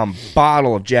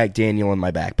bottle of Jack Daniel in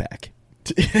my backpack.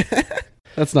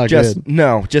 That's not good.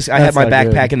 No, I had my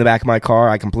backpack good. in the back of my car.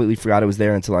 I completely forgot it was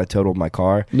there until I totaled my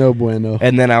car. No bueno.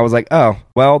 And then I was like, oh,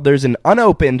 well, there's an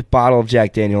unopened bottle of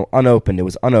Jack Daniel. Unopened. It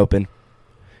was unopened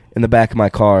in the back of my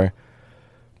car.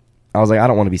 I was like, I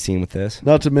don't want to be seen with this.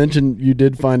 Not to mention, you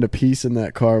did find a piece in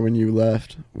that car when you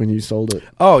left, when you sold it.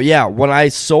 Oh, yeah. When I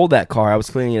sold that car, I was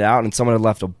cleaning it out, and someone had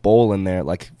left a bowl in there,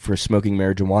 like, for smoking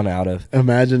marijuana out of.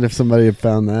 Imagine if somebody had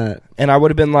found that. And I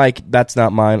would have been like, that's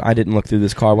not mine. I didn't look through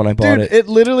this car when I bought it. Dude, it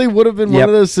literally would have been one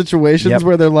of those situations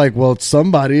where they're like, well, it's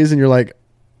somebody's, and you're like,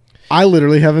 I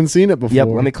literally haven't seen it before. Yep,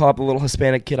 let me call up a little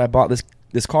Hispanic kid I bought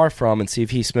this car from and see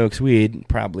if he smokes weed.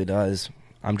 Probably does.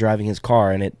 I'm driving his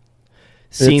car, and it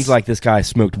seems like this guy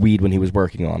smoked weed when he was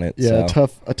working on it. Yeah, so.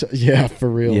 Yeah, for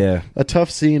real. Yeah, a tough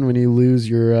scene when you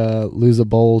lose a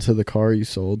bowl to the car you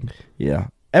sold. Yeah,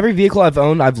 every vehicle I've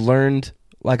owned, I've learned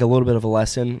like a little bit of a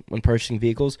lesson when purchasing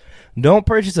vehicles. Don't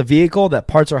purchase a vehicle that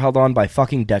parts are held on by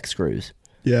fucking deck screws.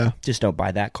 Yeah, just don't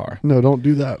buy that car. No, don't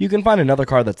do that. You can find another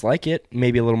car that's like it,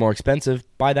 maybe a little more expensive.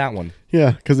 Buy that one.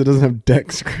 Yeah, because it doesn't have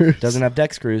deck screws. Doesn't have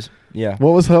deck screws. Yeah.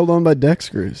 What was held on by deck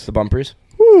screws? The bumpers.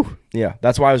 Woo. Yeah,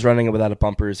 that's why I was running it without a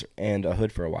bumpers and a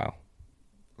hood for a while.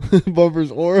 Bumpers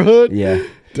or hood? Yeah.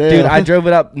 Damn. Dude, I drove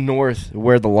it up north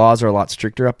where the laws are a lot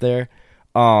stricter up there.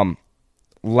 Loud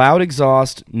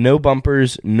exhaust, no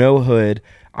bumpers, no hood.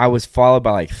 I was followed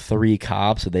by like 3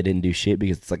 cops, so they didn't do shit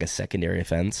because it's like a secondary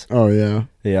offense. Oh, yeah.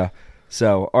 Yeah.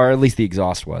 So, or at least the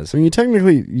exhaust was. I mean,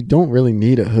 you don't really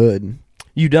need a hood.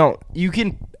 You don't.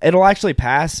 It'll actually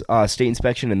pass state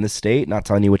inspection in this state, not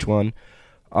telling you which one.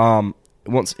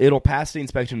 It'll pass the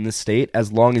inspection in this state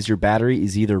as long as your battery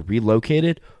is either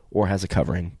relocated or has a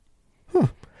covering. Huh.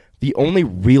 The only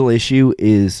real issue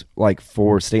is like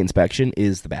for state inspection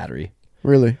is the battery.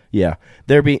 Really? Yeah.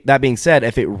 That being said,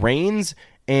 if it rains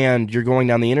and you're going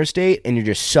down the interstate and you're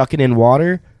just sucking in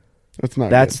water,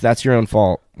 that's your own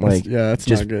fault. Like, that's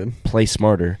just not good. Play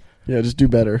smarter. Yeah, just do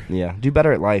better. Yeah, do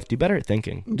better at life. Do better at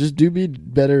thinking. Just be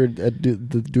better at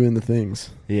doing the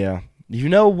things. Yeah. You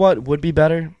know what would be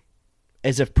better?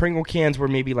 Is if Pringle cans were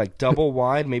maybe like double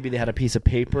wide, maybe they had a piece of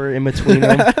paper in between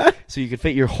them, so you could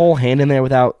fit your whole hand in there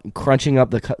without crunching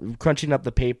up the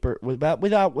paper. With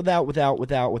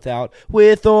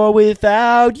or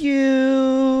without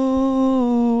you.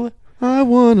 I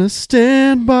wanna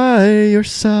stand by your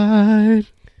side.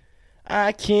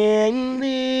 I can't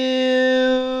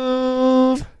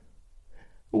live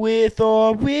with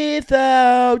or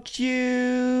without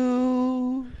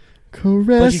you.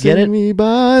 Caressing me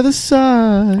by the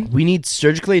side. We need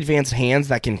surgically advanced hands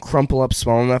that can crumple up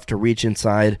small enough to reach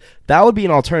inside. That would be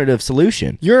an alternative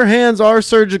solution. Your hands are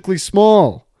surgically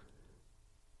small.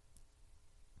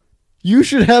 You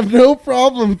should have no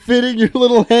problem fitting your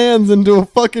little hands into a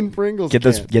fucking Pringles can.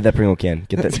 Get that Pringle can.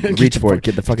 Reach for it.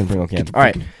 Get the fucking Pringle can. All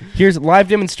right. Here's a live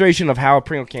demonstration of how a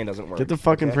Pringle can doesn't work. Get the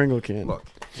fucking Pringle can. Look.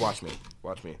 Watch me.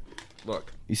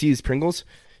 Look. You see these Pringles?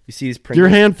 Your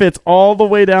hand fits all the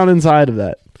way down inside of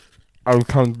that. I'm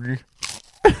hungry.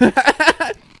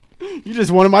 You just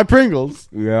wanted my Pringles.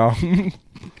 Yeah.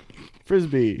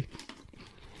 Frisbee.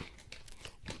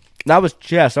 That was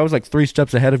chess. I was like 3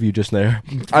 steps ahead of you just there.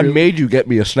 I made you get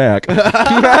me a snack.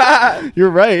 You're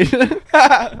right.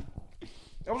 That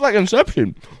was like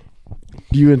Inception.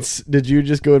 Did you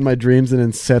just go in my dreams and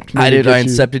incept me? I did. I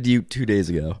incepted you 2 days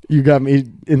ago. You got me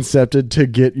incepted to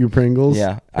get you Pringles?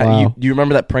 Yeah. Wow. Do you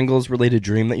remember that Pringles-related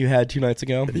dream that you had 2 nights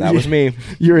ago? That was me.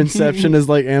 Your inception is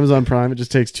like Amazon Prime. It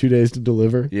just takes 2 days to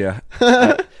deliver. Yeah.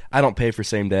 I don't pay for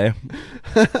same day.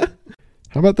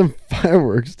 How about them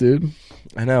fireworks, dude?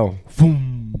 I know.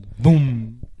 Boom.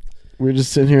 Boom. We were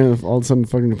just sitting here and all of a sudden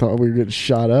fucking thought we were getting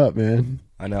shot up, man.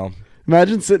 I know.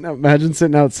 Imagine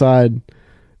sitting outside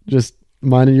just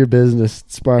minding your business,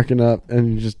 sparking up,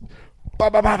 and you just you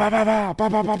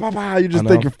just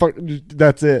think you're fucking.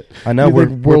 That's it. I know. We're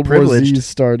World privileged. War Z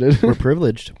started. We're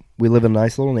privileged. We live in a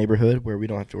nice little neighborhood where we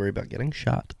don't have to worry about getting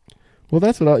shot. Well,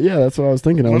 that's what I was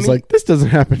thinking. I was me- like, this doesn't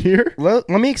happen here. Let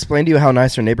me explain to you how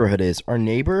nice our neighborhood is. Our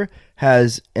neighbor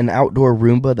has an outdoor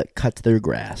Roomba that cuts their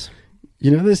grass.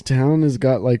 You know, this town has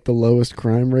got like the lowest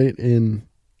crime rate in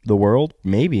The world?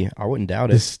 Maybe. I wouldn't doubt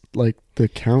it. this, like the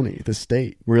county, the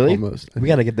state. Really? Almost. We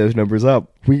got to get those numbers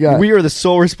up. We are the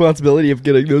sole responsibility of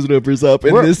getting those numbers up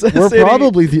in this We're city.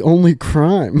 probably the only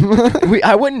crime.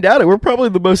 I wouldn't doubt it. We're probably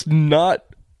the most not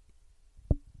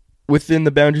within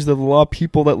the boundaries of the law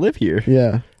people that live here.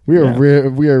 Yeah. We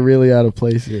are really out of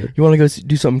place here. You want to go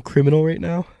do something criminal right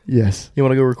now? Yes. You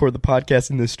want to go record the podcast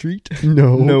in the street?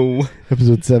 No. No.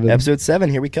 Episode 7. Episode 7,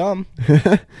 here we come.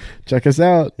 Check us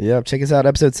out. Yeah, check us out,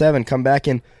 episode 7. Come back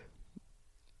in.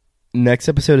 Next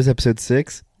episode is episode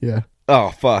 6. Yeah.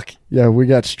 Oh, fuck. Yeah, we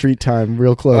got street time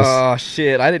real close. Oh,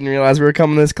 shit. I didn't realize we were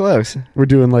coming this close. We're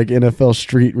doing like NFL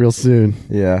Street real soon.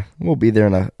 Yeah. We'll be there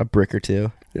in a brick or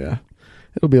two. Yeah.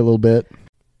 It'll be a little bit.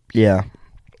 Yeah.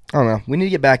 I don't know. We need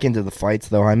to get back into the fights,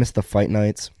 though. I miss the fight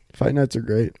nights. Fight nights are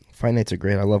great. Fight nights are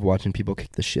great. I love watching people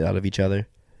kick the shit out of each other.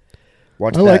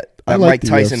 Watch I that like Mike the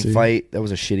Tyson UFC. fight. That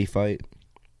was a shitty fight.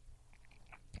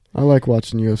 I like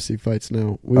watching UFC fights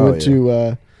now. We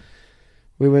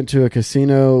went to a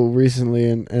casino recently,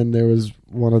 and there was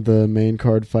one of the main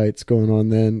card fights going on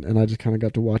then, and I just kind of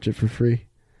got to watch it for free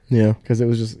Yeah. because it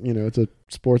was just, it's a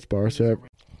sports bar. So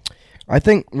I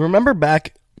think, remember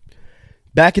back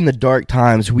in the dark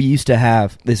times, we used to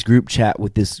have this group chat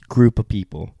with this group of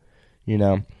people,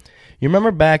 You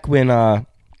remember back when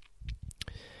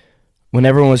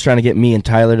everyone was trying to get me and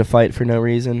Tyler to fight for no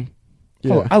reason?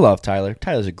 yeah, Oh, I love Tyler.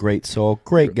 Tyler's a great soul,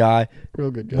 great guy.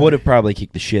 real good guy. Would have probably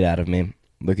kicked the shit out of me,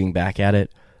 looking back at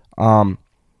it. That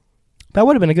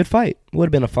would have been a good fight. Would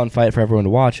have been a fun fight for everyone to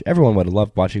watch. Everyone would have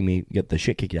loved watching me get the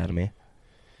shit kicked out of me.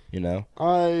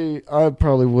 I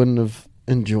probably wouldn't have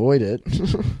enjoyed it.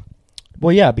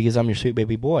 Well, yeah, because I'm your sweet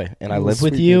baby boy, and I I'm a live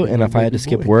with sweet you, baby and if I had to boy.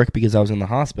 skip work because I was in the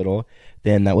hospital,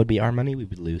 then that would be our money we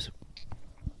would lose.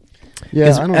 Yeah,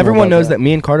 Because I don't know everyone about knows that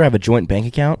me and Carter have a joint bank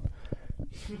account.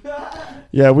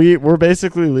 Yeah, we're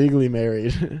basically legally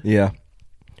married. Yeah.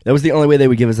 That was the only way they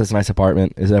would give us this nice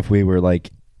apartment, is if we were, like,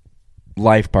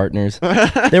 life partners.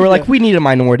 They were like, we need a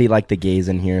minority like the gays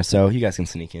in here, so you guys can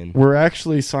sneak in. We're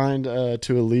actually signed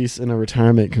to a lease in a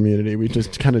retirement community. We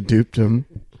just kind of duped him.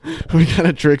 We kind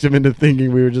of tricked him into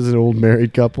thinking we were just an old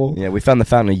married couple. Yeah, we found the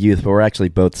fountain of youth, but we're actually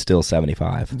both still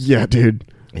 75. Yeah, dude.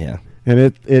 Yeah. And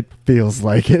it feels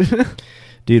like it.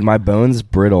 Dude, my bones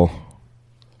brittle.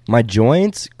 My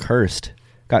joints cursed.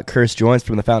 Got cursed joints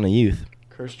from the fountain of youth.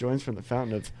 Cursed joints from the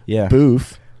fountain of Yeah.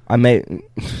 boof. I made...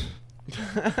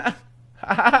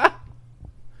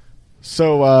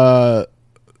 So,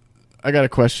 I got a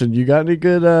question. You got any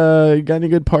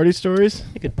good party stories?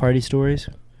 Good party stories?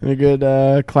 Any good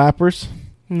clappers?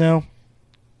 No.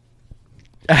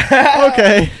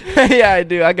 Okay. Yeah, I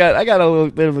do. I got a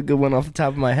little bit of a good one off the top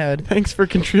of my head. Thanks for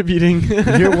contributing.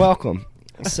 You're welcome.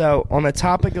 So, on the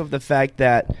topic of the fact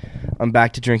that I'm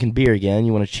back to drinking beer again,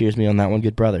 you want to cheers me on that one,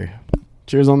 good brother?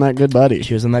 Cheers on that, good buddy.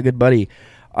 Cheers on that, good buddy.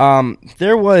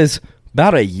 There was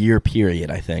about a year period,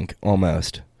 I think,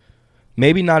 almost.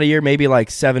 Maybe not a year, maybe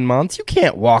like 7 months. You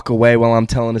can't walk away while I'm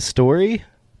telling a story.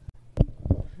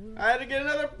 I had to get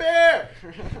another beer.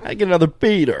 I get another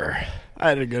beater. I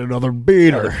had to get another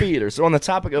beater. Another beater. So on the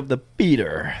topic of the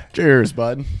beater, Cheers,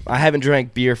 bud. I haven't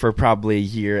drank beer for probably a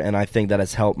year, and I think that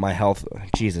has helped my health.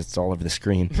 Jesus, it's all over the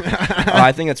screen.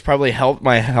 I think it's probably helped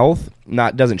my health.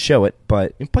 Doesn't show it,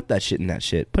 but put that shit in that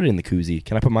shit. Put it in the koozie.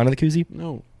 Can I put mine in the koozie?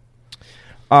 No.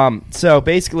 So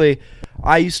basically,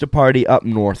 I used to party up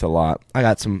north a lot. I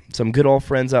got some good old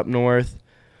friends up north,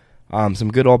 some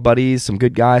good old buddies, some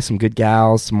good guys, some good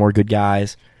gals, some more good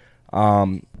guys.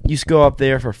 Used to go up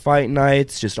there for fight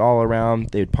nights, just all around.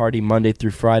 They'd party Monday through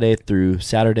Friday through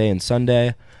Saturday and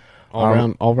Sunday. All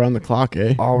around the clock,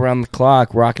 eh? All around the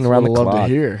clock, rocking around the Love clock.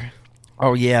 to hear.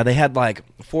 Oh, yeah. They had like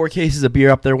 4 cases of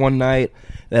beer up there one night.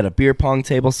 They had a beer pong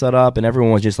table set up, and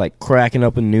everyone was just like cracking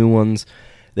open new ones.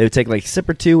 They would take like a sip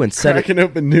or two and set Cracking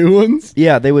open new ones.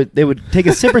 Yeah, they would take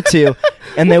a sip or two,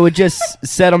 and they would just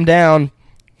set them down.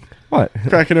 What?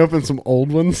 Cracking open some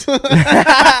old ones.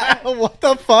 What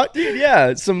the fuck? Dude,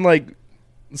 yeah, some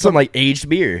aged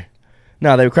beer.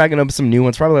 No, they were cracking open some new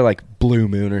ones, probably like Blue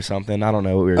Moon or something. I don't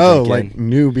know what we were drinking. Like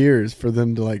new beers for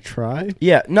them to like try?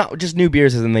 Yeah, no, just new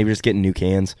beers, and then they were just getting new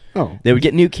cans. Oh. They would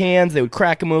get new cans, they would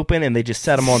crack them open, and they just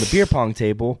set them on the beer pong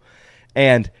table,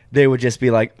 and they would just be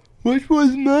like, which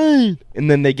was mine? And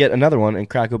then they get another one and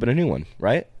crack open a new one,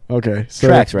 right? Okay, so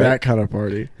Tracks, right? that kind of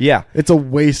party. Yeah. It's a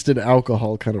wasted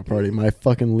alcohol kind of party. My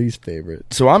fucking least favorite.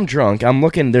 So I'm drunk. I'm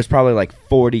looking. There's probably like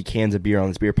 40 cans of beer on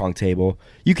this beer pong table.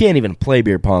 You can't even play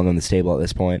beer pong on this table at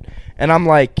this point. And I'm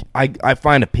like, I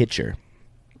find a pitcher.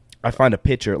 Like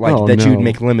that you would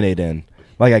make lemonade in.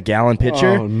 Like a gallon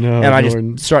pitcher. Oh, no, and I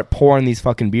Jordan. just start pouring these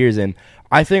fucking beers in.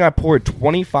 I think I poured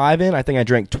 25 in. I think I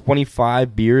drank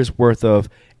 25 beers worth of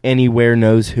Anywhere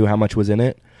Knows Who how much was in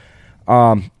it.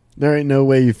 There ain't no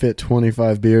way you fit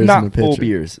 25 beers in a pitcher. Not full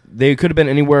beers. They could have been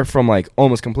anywhere from like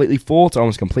almost completely full to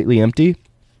almost completely empty.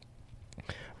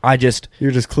 You're just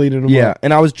cleaning them up. Yeah,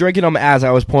 and I was drinking them as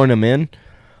I was pouring them in.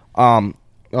 Oh,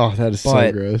 that is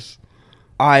so gross.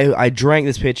 I drank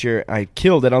this pitcher. I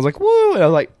killed it. I was like, woo! And I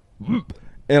was like,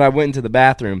 and I went into the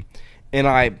bathroom, and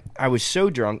I was so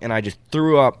drunk, and I just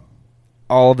threw up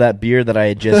all that beer that I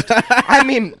had just. I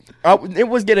mean, it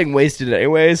was getting wasted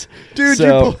anyways, dude.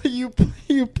 So,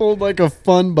 you pulled like a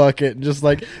fun bucket and just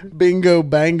like bingo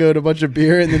bangoed a bunch of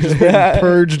beer and then just went and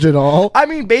purged it all. I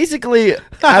mean, basically,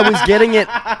 I was getting it.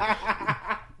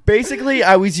 Basically,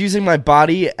 I was using my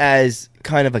body as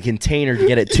kind of a container to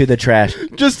get it to the trash,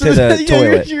 just to the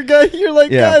toilet. You're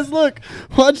like, guys, look,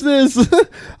 watch this.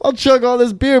 I'll chug all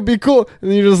this beer, be cool.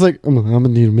 And then you're just like, I'm gonna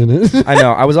need a minute. I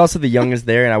know. I was also the youngest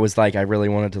there, and I was like, I really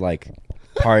wanted to like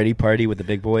party with the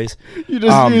big boys. You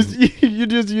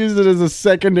just used it as a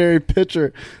secondary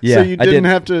pitcher, yeah, so you didn't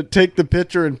have to take the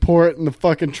pitcher and pour it in the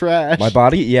fucking trash. My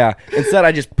body, yeah. Instead,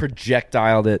 I just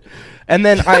projectiled it, and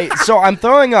then I'm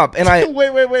throwing up, and I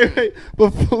wait.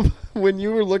 Before, when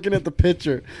you were looking at the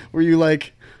pitcher, were you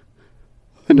like,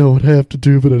 I know what I have to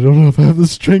do, but I don't know if I have the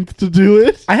strength to do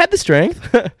it? I had the strength.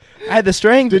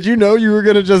 Did you know you were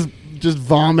gonna just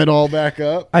vomit all back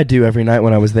up? I do every night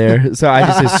when I was there, so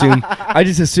I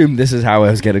just assumed this is how I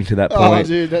was getting to that point. Oh,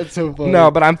 dude, that's so funny. No,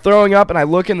 but I'm throwing up, and I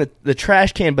look in the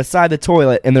trash can beside the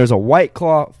toilet, and there's a White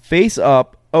Claw face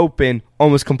up, open,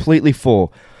 almost completely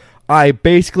full. I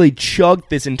basically chugged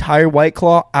this entire White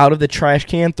Claw out of the trash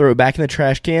can, throw it back in the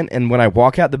trash can, and when I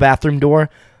walk out the bathroom door,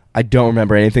 I don't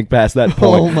remember anything past that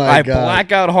point. Oh my God. I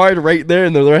black out hard right there,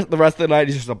 and the rest of the night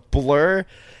is just a blur,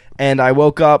 and I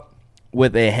woke up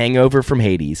with a hangover from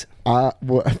Hades.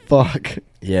 Fuck.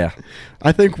 Yeah.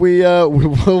 I think we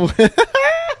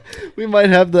might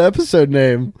have the episode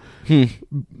name.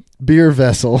 Beer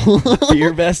Vessel.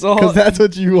 Beer Vessel? Because that's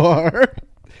what you are.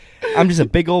 I'm just a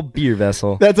big old beer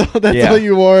vessel. That's all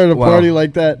you are at a party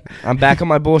like that. I'm back on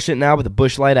my bullshit now with a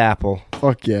Busch Light Apple.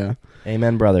 Fuck yeah.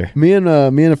 Amen, brother. Me and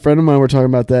a friend of mine were talking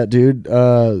about that, dude.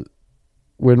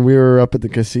 When we were up at the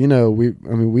casino,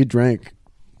 we drank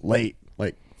late.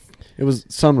 Like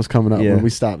sun was coming up when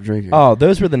we stopped drinking. Oh,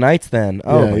 those were the nights then.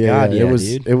 Oh my God, yeah,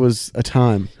 dude. It was a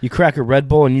time. You crack a Red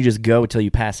Bull and you just go until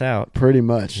you pass out. Pretty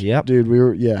much. Yep. Dude, we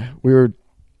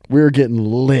were getting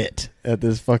lit at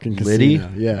this fucking casino. Litty?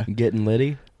 Yeah. Getting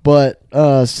litty? But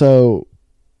so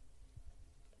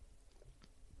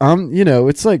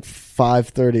it's like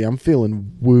 5:30. I'm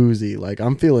feeling woozy. Like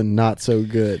I'm feeling not so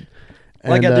good.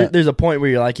 Like there's a point where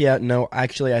you're like, yeah, no,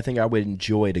 actually I think I would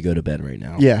enjoy to go to bed right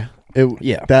now. Yeah.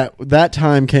 That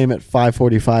time came at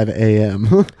 5:45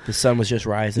 a.m. The sun was just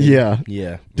rising.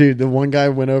 Yeah. Dude, the one guy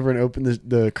went over and opened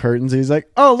the curtains. He's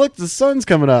like, "Oh, look, the sun's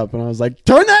coming up." And I was like,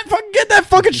 "Get that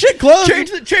fucking shit closed.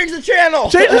 Change the channel.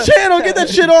 Change the channel. Get that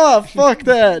shit off. Fuck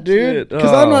that, dude.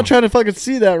 Because I'm not trying to fucking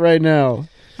see that right now.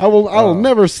 I will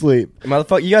never sleep.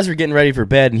 Motherfucker, you guys were getting ready for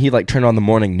bed, and he like turned on the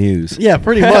morning news. Yeah,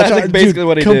 pretty much. That's basically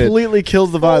what he did. Completely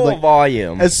kills the vibe. Full like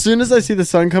volume. As soon as I see the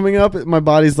sun coming up, my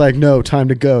body's like, no, time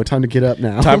to go, time to get up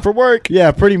now, time for work.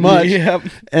 Yeah, pretty much. Yep.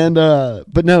 And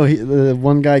but no, the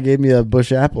one guy gave me a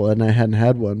Busch Apple, and I hadn't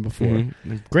had one before.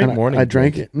 Mm-hmm. Great and morning. I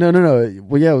drank it. No.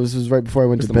 Well, yeah, it was right before I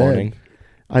went to bed. Morning.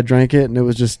 I drank it, and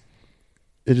it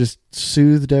just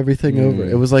soothed everything over.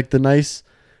 It was like the nice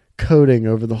coating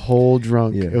over the whole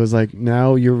drunk. Yeah. It was like,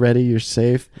 now you're ready, you're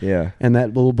safe. Yeah. And that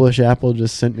little Busch Apple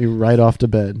just sent me right off to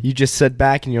bed. You just sit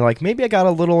back and you're like, maybe I got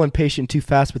a little impatient too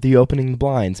fast with you opening the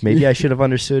blinds. Maybe I should have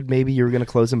understood maybe you were going to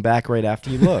close them back right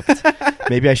after you looked.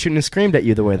 Maybe I shouldn't have screamed at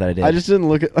you the way that I did. I didn't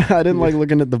like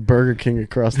looking at the Burger King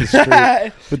across the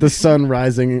street with the sun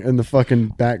rising in the fucking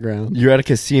background. You're at a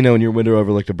casino and your window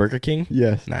overlooked a Burger King?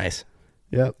 Yes. Nice.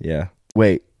 Yep. Yeah.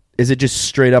 Wait, is it just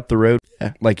straight up the road?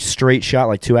 Yeah. Like straight shot,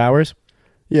 like 2 hours?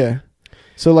 Yeah.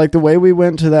 So like the way we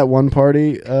went to that one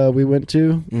party we went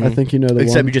to, I think you know the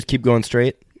Except one. you just keep going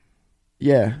straight?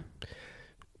 Yeah.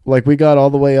 Like we got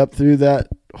all the way up through that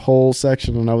whole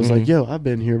section and I was like, yo, I've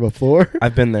been here before.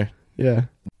 I've been there. Yeah.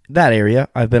 That area,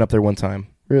 I've been up there one time.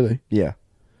 Really? Yeah.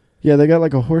 Yeah, they got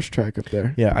like a horse track up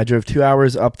there. Yeah, I drove 2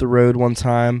 hours up the road one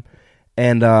time,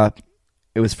 and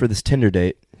it was for this Tinder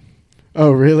date.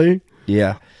 Oh, really?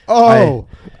 Yeah. Oh.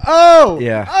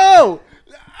 Yeah.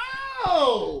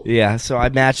 Oh. Yeah. So I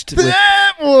matched with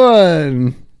That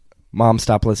one. Mom.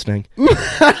 Stop listening.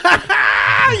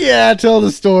 Yeah, tell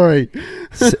the story.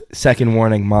 Second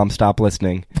warning. Mom, stop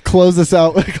listening. Close us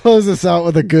out. Close us out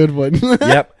with a good one.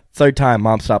 Yep. Third time.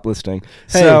 Mom, stop listening.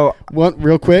 Hey, So one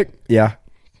real quick. yeah.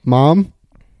 Mom,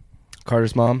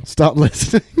 Carter's mom. stop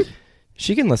listening.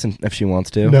 She can listen if she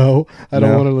wants to. No, I don't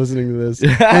No. want her listening to this.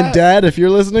 And Dad, if you're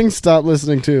listening, stop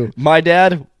listening too. My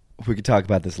dad. We could talk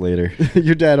about this later.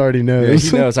 Your dad already Yeah, knows.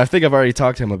 he knows. I think I've already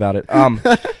talked to him about it.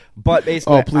 But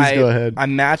basically, Oh, please go ahead. I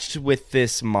matched with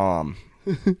this mom,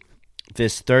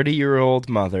 this 30-year-old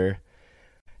mother,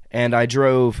 and I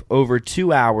drove over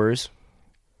 2 hours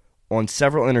on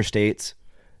several interstates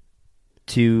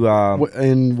to.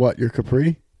 In what, your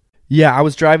Capri? Yeah, I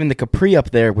was driving the Capri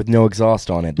up there with no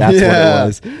exhaust on it. That's what Yeah. it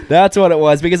was. That's what it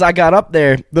was, because I got up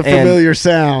there. The familiar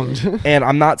sound. And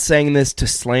I'm not saying this to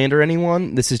slander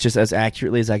anyone. This is just as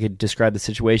accurately as I could describe the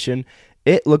situation.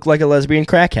 It looked like a lesbian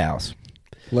crack house.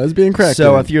 Lesbian crack.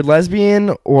 So den. if you're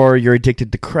lesbian or you're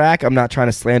addicted to crack, I'm not trying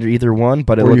to slander either one,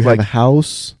 but it or you looked have like a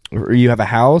house, or you have a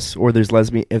house, or there's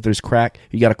lesbian. If there's crack,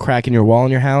 you got a crack in your wall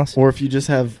in your house. or if you just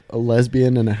have a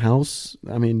lesbian in a house.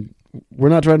 I mean, we're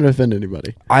not trying to offend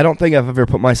anybody. I don't think I've ever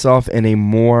put myself in a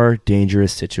more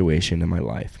dangerous situation in my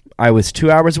life. I was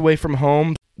 2 hours away from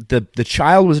home. The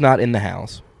child was not in the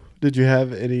house. Did you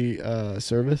have any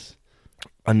service?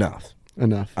 Enough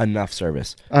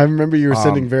service. I remember you were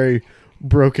sending very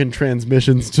broken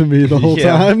transmissions to me the whole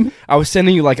time. I was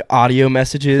sending you like audio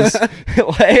messages.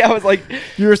 I was like,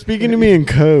 You were speaking to me in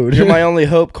code. "You're my only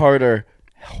hope, Carter.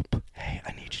 Help! Hey,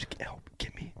 I need you to help.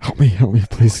 Get me. Help me,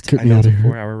 please. Get I me know out it's of a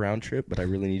here. 4-hour round trip, but I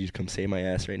really need you to come save my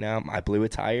ass right now. I blew a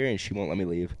tire and she won't let me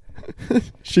leave.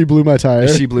 She blew my tire.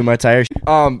 She blew my tire.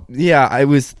 Yeah, I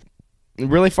was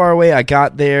really far away. I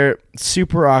got there,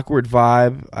 super awkward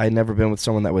vibe. I'd never been with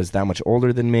someone that was that much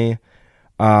older than me.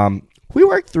 We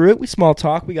worked through it. We small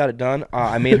talk. We got it done.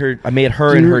 I made her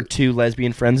and her 2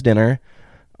 lesbian friends dinner.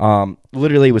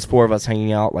 Literally, it was 4 of us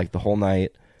hanging out like the whole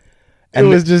night. It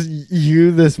was just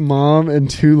you, this mom, and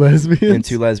 2 lesbians. And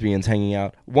 2 lesbians hanging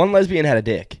out. One lesbian had a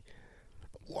dick.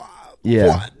 Wow. Yeah.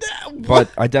 What?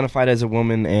 But identified as a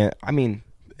woman, and I mean,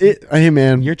 Hey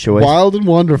man, your choice. Wild and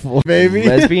wonderful, baby.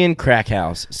 Lesbian crack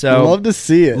house. So love to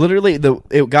see it. Literally,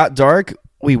 it got dark.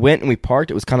 We went and we parked.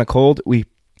 It was kind of cold. We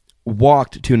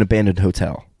walked to an abandoned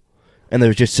hotel, and there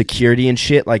was just security and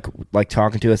shit, like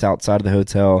talking to us outside of the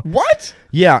hotel. What?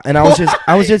 Yeah, and I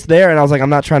was just there, and I was like, I'm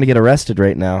not trying to get arrested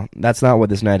right now. That's not what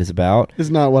this night is about.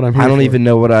 It's not what I'm here I don't for. even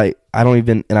know what I don't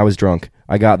even, and I was drunk.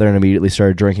 I got there and immediately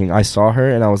started drinking. I saw her,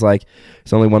 and I was like,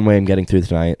 there's only one way I'm getting through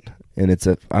tonight, and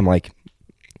I'm like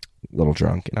a little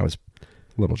drunk, and I was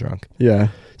a little drunk. Yeah.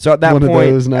 So at that One of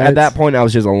those nights. point, I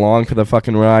was just along for the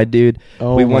fucking ride, dude.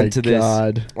 Oh We my went to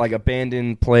God. this like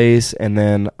abandoned place, and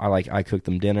then I cooked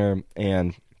them dinner,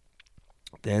 and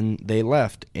then they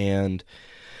left, and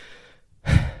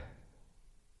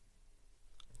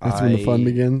That's when the fun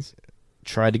begins.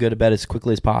 Tried to go to bed as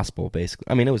quickly as possible. Basically,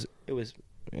 I mean, it was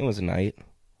a night.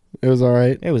 It was all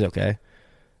right. It was okay.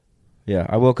 Yeah,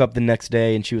 I woke up the next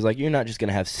day, and she was like, "You're not just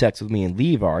gonna have sex with me and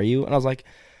leave, are you?" And I was like,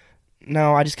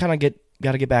 "No, I just kind of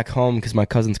got to get back home because my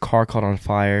cousin's car caught on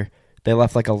fire. They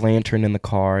left like a lantern in the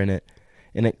car, and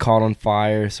it caught on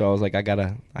fire. So I was like, I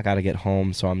gotta get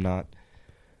home, so I'm not,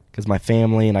 because my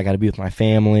family, and I gotta be with my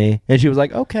family." And she was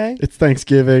like, "Okay." It's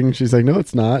Thanksgiving. She's like, no,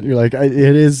 it's not. You're like, it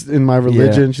is in my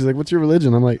religion. Yeah. She's like, what's your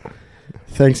religion? I'm like,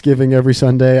 Thanksgiving every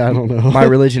Sunday. I don't know. My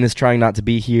religion is trying not to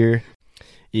be here.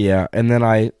 Yeah, and then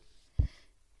I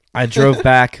drove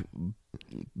back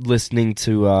listening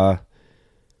to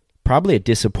probably a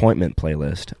disappointment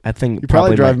playlist. I think You're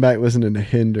probably driving back listening to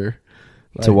Hinder.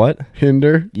 To what?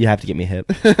 Hinder. You have to get me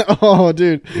hip. Oh,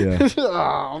 dude. Yeah.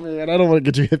 Oh, man. I don't want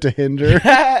to get you hip to Hinder.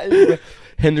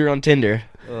 Hinder on Tinder.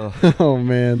 Ugh. Oh,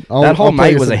 man. That whole I'll play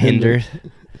night you was some a hinder.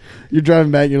 You're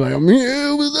driving back. You're like, I'm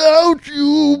here without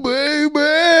you, baby.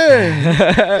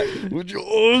 But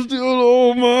you're still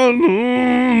on my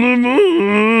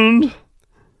mind.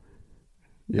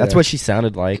 That's what she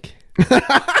sounded like.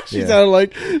 She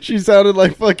sounded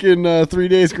like fucking 3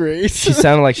 Days Grace. She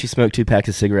sounded like she smoked 2 packs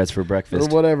of cigarettes for or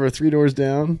breakfast. whatever. 3 Doors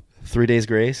Down. 3 days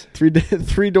grace.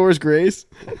 3 Doors Grace.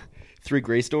 3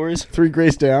 grace doors. 3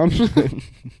 Grace Down.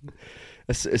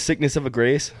 A sickness of a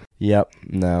grace. Yep.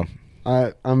 No.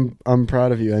 I'm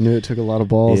proud of you. I knew it took a lot of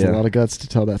balls, Yeah. a lot of guts to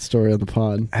tell that story on the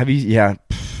pod. Have you? Yeah.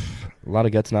 A lot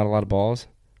of guts, not a lot of balls.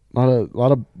 A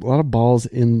lot of balls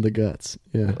in the guts.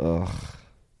 Yeah. Ugh.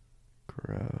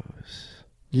 Gross.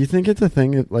 Do you think it's a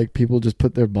thing that like people just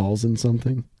put their balls in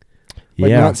something? Like,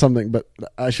 Yeah. not something, but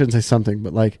I shouldn't say something,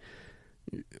 but like,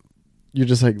 you're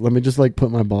just like, let me just like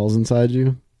put my balls inside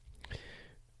you.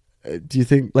 Do you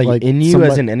think Like in you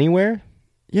as in anywhere?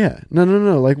 Yeah. No.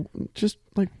 Like, just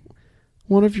like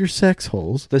one of your sex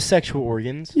holes. The sexual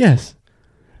organs? Yes.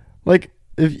 Like,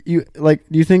 if you like,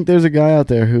 do you think there's a guy out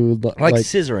there who Like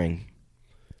scissoring.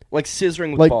 Like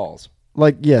scissoring with Like- balls.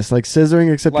 like, yes, like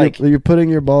scissoring, except Like- you're putting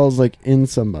your balls like in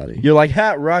somebody. You're like,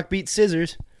 ha, rock beat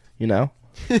scissors. You know?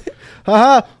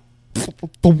 Haha.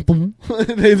 Boom, boom.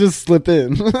 They just slip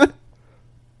in.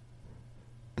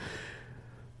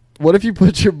 What if you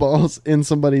put your balls in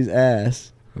somebody's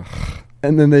ass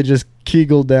and then they just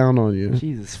kegel down on you?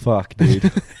 Jesus fuck, dude.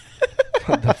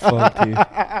 What the fuck,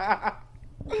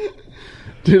 dude?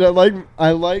 Dude,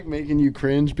 I like making you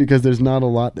cringe because there's not a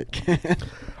lot that can.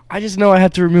 I just know I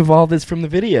have to remove all this from the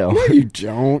video. No, you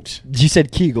don't. You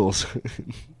said Kegels.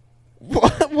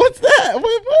 What's that?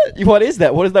 What? What is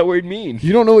that? What does that word mean?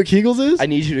 You don't know what Kegels is? I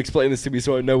need you to explain this to me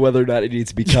so I know whether or not it needs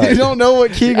to be cut. You don't know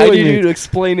what Kegel I is? need you to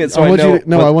explain it so I, want know. you to,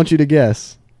 no, I want you to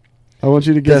guess. I want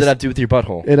you to guess. Does it have to do with your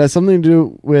butthole? It has something to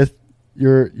do with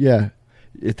your, yeah.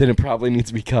 Then it probably needs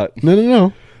to be cut.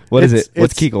 No. What is it?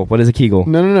 What's it's- Kegel? What is a Kegel?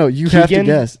 No. You have to Keegan?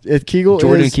 guess. If Kegel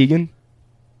Jordan is Keegan?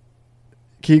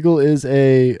 Kegel is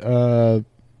a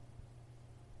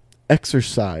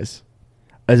exercise.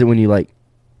 Is it when you like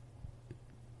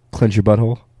clench your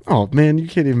butthole? Oh man, you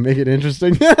can't even make it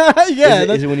interesting. Yeah,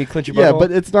 Is it when you clench your yeah, butthole?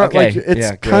 but it's not Okay, like it's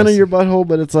yeah, kind of gross. your butthole,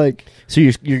 but it's like. So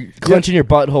you're clenching your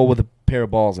butthole with a pair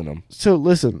of balls in them. So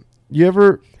listen, you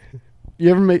ever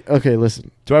make? Okay, listen.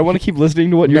 Do I want to keep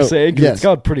listening to what No, you're saying? 'Cause yes. it's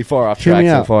gone pretty far off Hear track me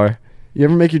so out. far. You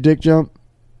ever make your dick jump?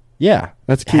 Yeah.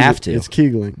 That's Kegel. Have to. It's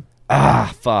Kegling.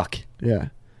 Ah, fuck. Yeah,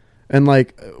 and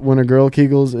like when a girl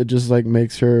Kegels, it just like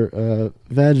makes her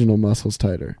vaginal muscles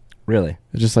tighter. Really?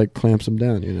 It just like clamps them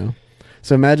down, you know.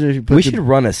 So imagine if you put. We should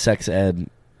run a sex ed.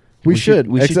 We should.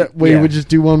 we should- Except we yeah. would just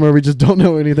do one where we just don't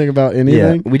know anything about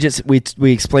anything. Yeah.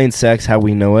 We explain sex how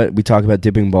we know it. We talk about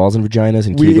dipping balls in vaginas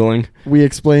and We- Kegling. We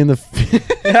explain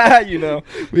You know.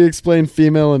 we explain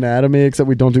female anatomy, except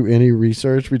we don't do any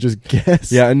research. We just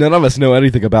guess. Yeah, and none of us know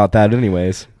anything about that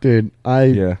anyways. Dude,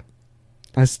 Yeah.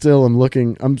 I still am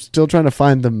looking. I'm still trying to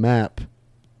find the map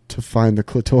to find the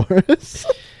clitoris.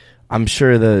 I'm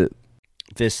sure this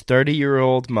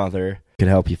 30-year-old mother could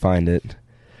help you find it.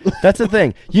 That's the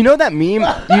thing. You know that meme?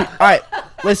 All right,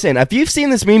 listen. If you've seen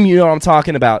this meme, you know what I'm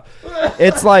talking about.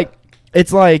 It's like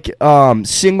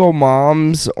single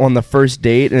moms on the first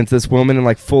date, and it's this woman in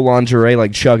like full lingerie,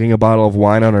 like chugging a bottle of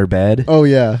wine on her bed. Oh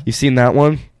yeah, You seen that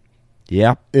one?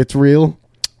 Yeah. it's real.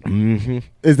 Mm-hmm.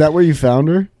 Is that where you found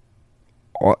her?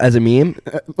 As a meme,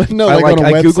 No, I like on a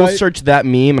I website. Google searched that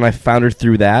meme, and I found her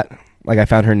through that. Like I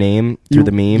found her name through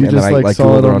the meme, You and then just I like saw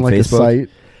Googled it her on on like Facebook. a site,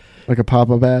 like a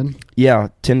pop-up ad. Yeah,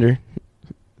 Tinder.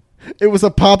 It was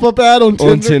a pop-up ad on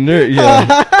Tinder. On Tinder,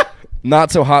 yeah.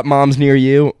 Not so hot moms near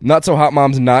you. Not so hot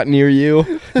moms not near you.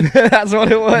 That's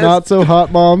what it was. Not so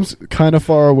hot moms, kind of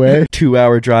far away.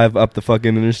 2-hour drive up the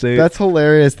fucking interstate. That's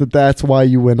hilarious. That's why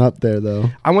you went up there,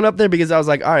 though. I went up there because I was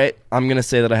like, all right, I'm gonna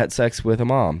say that I had sex with a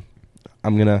mom.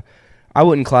 I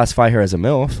wouldn't classify her as a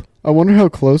MILF. I wonder how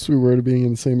close we were to being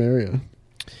in the same area.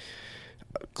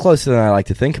 Closer than I like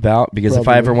to think about, because if I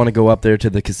Probably. ever want to go up there to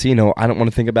the casino, I don't want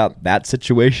to think about that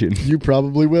situation. You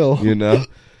probably will. You know?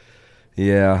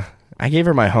 Yeah. I gave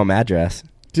her my home address.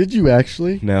 Did you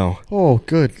actually? No. Oh,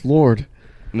 good Lord.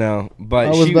 No. But I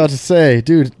was she, about to say,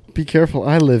 dude, be careful.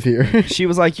 I live here. she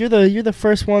was like, You're the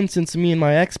first one since me and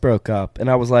my ex broke up. And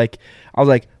I was like,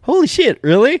 holy shit,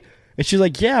 really? And she was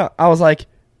like, yeah. I was like,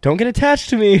 don't get attached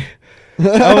to me.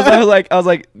 I was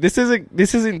like, this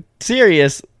isn't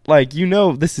serious. Like, you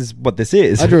know, this is what this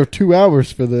is. I drove 2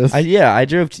 hours for this. I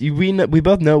drove. We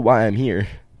both know why I'm here.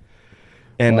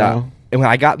 And Wow. and when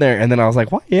I got there, and then I was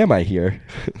like, why am I here?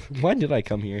 Why did I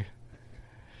come here?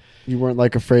 You weren't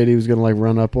like afraid he was gonna like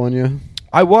run up on you.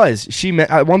 I was.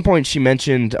 At one point she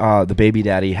mentioned the baby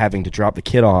daddy having to drop the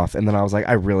kid off, and then I was like,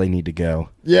 I really need to go.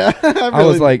 Yeah, I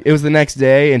was like, it was the next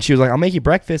day, and she was like, I'll make you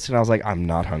breakfast, and I was like, I'm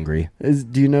not hungry.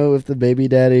 Do you know if the baby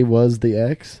daddy was the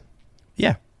ex?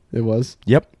 Yeah. It was.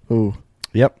 Yep. Ooh.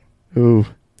 Yep. Ooh.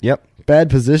 Yep. Bad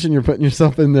position you're putting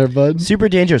yourself in there, bud. Super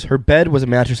dangerous. Her bed was a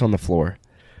mattress on the floor.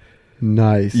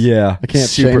 Nice. Yeah. I can't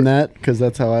shame that because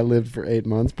that's how I lived for 8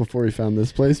 months before we found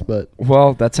this place. But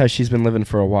Well, that's how she's been living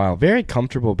for a while. Very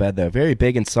comfortable bed, though. Very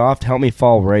big and soft. Helped me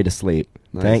fall right asleep.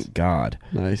 Nice. Thank God.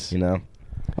 nice. You know?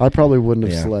 I probably wouldn't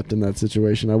have Yeah. slept in that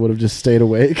situation. I would have just stayed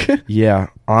awake. Yeah.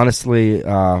 Honestly,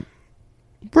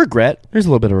 regret. There's a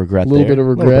little bit of regret Little there. bit of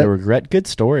Little bit of regret. Good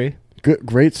story.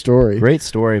 Great story. Great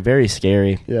story. Very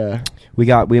scary. Yeah.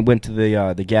 We went to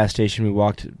the gas station. We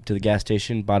walked to the gas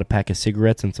station, bought a pack of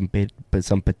cigarettes and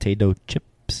some potato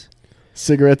chips.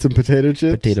 Cigarettes and potato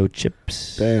chips? Potato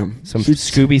chips. Damn. Some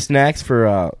Scooby snacks for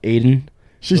Aiden.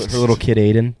 Her little kid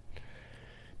Aiden.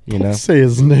 You know? Say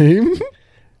his name.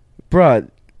 Bruh,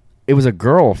 it was a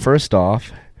girl, first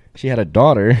off. She had a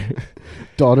daughter.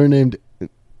 Daughter named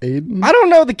Aiden? I don't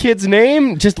know the kid's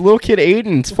name. Just little kid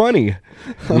Aiden. It's funny.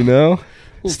 You know?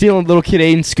 Stealing little kid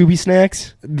Aiden's Scooby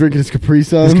snacks. Drinking his Capri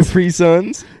Suns. His Capri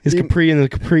Suns. His Capri and the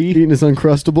Capri. Eating his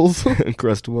Uncrustables.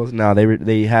 Uncrustables. No,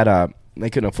 they had they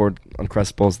couldn't afford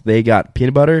Uncrustables. They got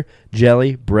peanut butter,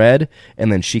 jelly, bread,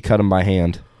 and then she cut them by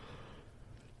hand.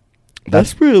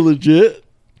 That's pretty legit.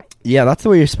 Yeah, that's the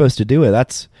way you're supposed to do it.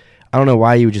 I don't know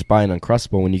why you would just buy an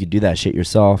Uncrustable when you could do that shit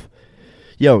yourself.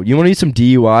 Yo, you want to eat some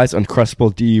DUIs,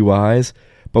 Uncrustable DUIs?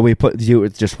 But we do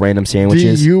it just random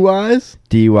sandwiches. DUIs?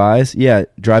 DUIs, yeah,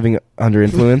 driving under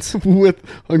influence. With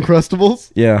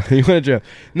Uncrustables? Yeah, you want to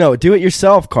no, do it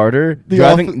yourself, Carter.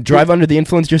 Drive under the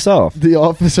influence yourself. The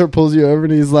officer pulls you over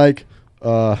and he's like,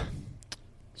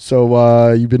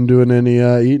 so you been doing any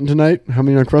eating tonight? How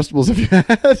many Uncrustables have you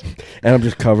had? And I'm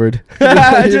just covered.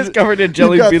 Just covered in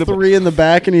jelly. You've got 3 in the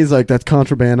back, and he's like, that's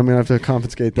contraband. I'm going to have to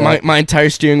confiscate that. My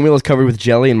entire steering wheel is covered with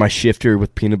jelly and my shifter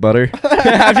with peanut butter.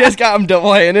 I've just got them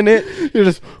double-handing it. You're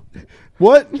just,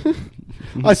 what?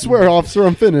 I swear, officer,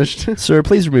 I'm finished. Sir,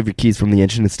 please remove your keys from the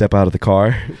engine and step out of the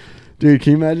car. Dude,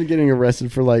 can you imagine getting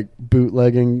arrested for, like,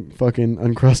 bootlegging fucking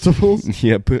Uncrustables?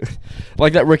 Yeah,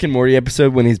 like that Rick and Morty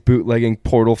episode when he's bootlegging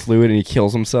portal fluid and he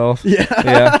kills himself. Yeah.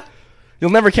 Yeah.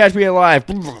 You'll never catch me alive.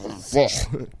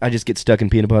 I just get stuck in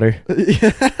peanut butter.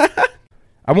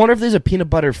 I wonder if there's a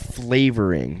peanut butter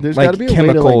flavoring. There's like got to be a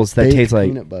chemicals way to, like, that taste like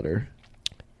peanut butter.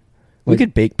 We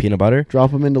could bake peanut butter.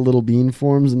 Drop them into little bean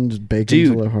forms and just bake them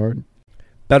until they're hard.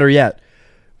 Better yet,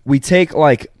 we take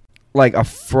like a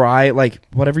fry, like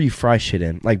whatever you fry shit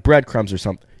in, like breadcrumbs or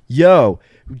something. Yo,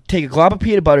 take a glob of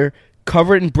peanut butter,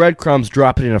 cover it in breadcrumbs,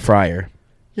 drop it in a fryer.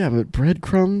 Yeah, but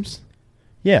breadcrumbs?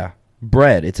 Yeah,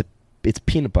 bread. It's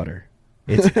peanut butter.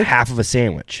 It's half of a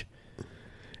sandwich.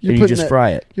 And you just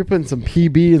fry it. You're putting some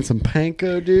PB and some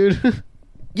panko, dude.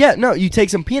 Yeah, no, you take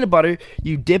some peanut butter,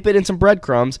 you dip it in some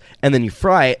breadcrumbs, and then you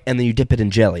fry it, and then you dip it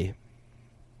in jelly.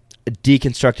 A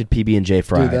deconstructed PB&J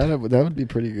fried. Dude, that would be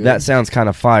pretty good. That sounds kind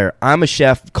of fire. I'm a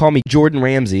chef. Call me Jordan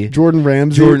Ramsay. Jordan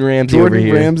Ramsay over here.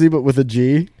 Jordan Ramsay, but with a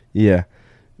G? Yeah.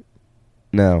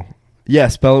 No. Yeah,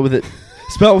 spell it with it.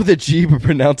 Spell it with a G, but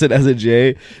pronounce it as a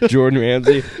J. Jordan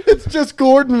Ramsay. It's just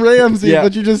Gordon Ramsay, yeah.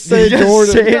 But you just say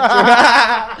Jordan. Say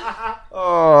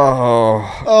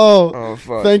Oh,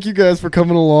 fuck. Thank you guys for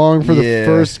coming along for the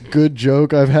first good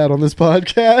joke I've had on this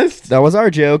podcast. That was our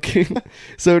joke.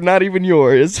 So not even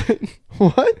yours.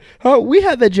 What? Oh, we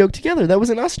had that joke together. That was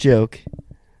an us joke.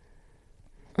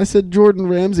 I said Jordan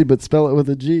Ramsay, but spell it with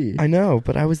a G. I know,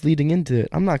 but I was leading into it.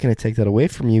 I'm not going to take that away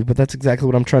from you, but that's exactly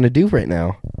what I'm trying to do right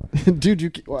now.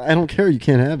 Dude, I don't care. You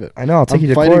can't have it. I know. I'll take you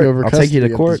to court. I'll take you to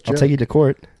court. I'll take you to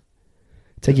court.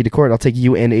 Take you to court. I'll take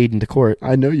you and Aiden to court.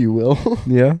 I know you will.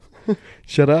 Yeah.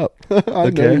 Shut up. I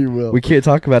know you will. We can't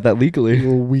talk about that legally. You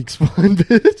little weak spine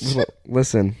bitch.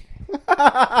 Listen. Do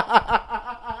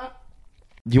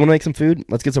you want to make some food?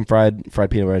 Let's get some fried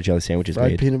peanut butter and jelly sandwiches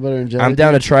made. Peanut butter and jelly. I'm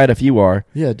down to try it if you are.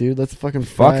 Yeah, dude. Let's fucking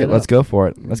fuck it. Let's go for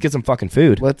it. Let's get some fucking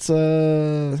food. Let's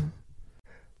get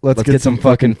some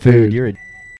fucking food. You're a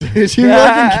Dude, you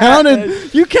fucking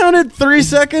counted. You counted 3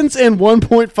 seconds and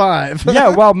 1.5. Yeah,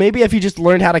 well, maybe if you just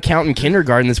learned how to count in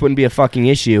kindergarten, this wouldn't be a fucking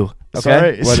issue.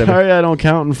 Okay? Sorry, I don't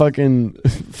count in fucking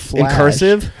Flash. In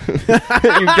cursive. You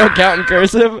don't count in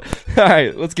cursive. All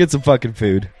right, let's get some fucking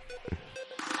food.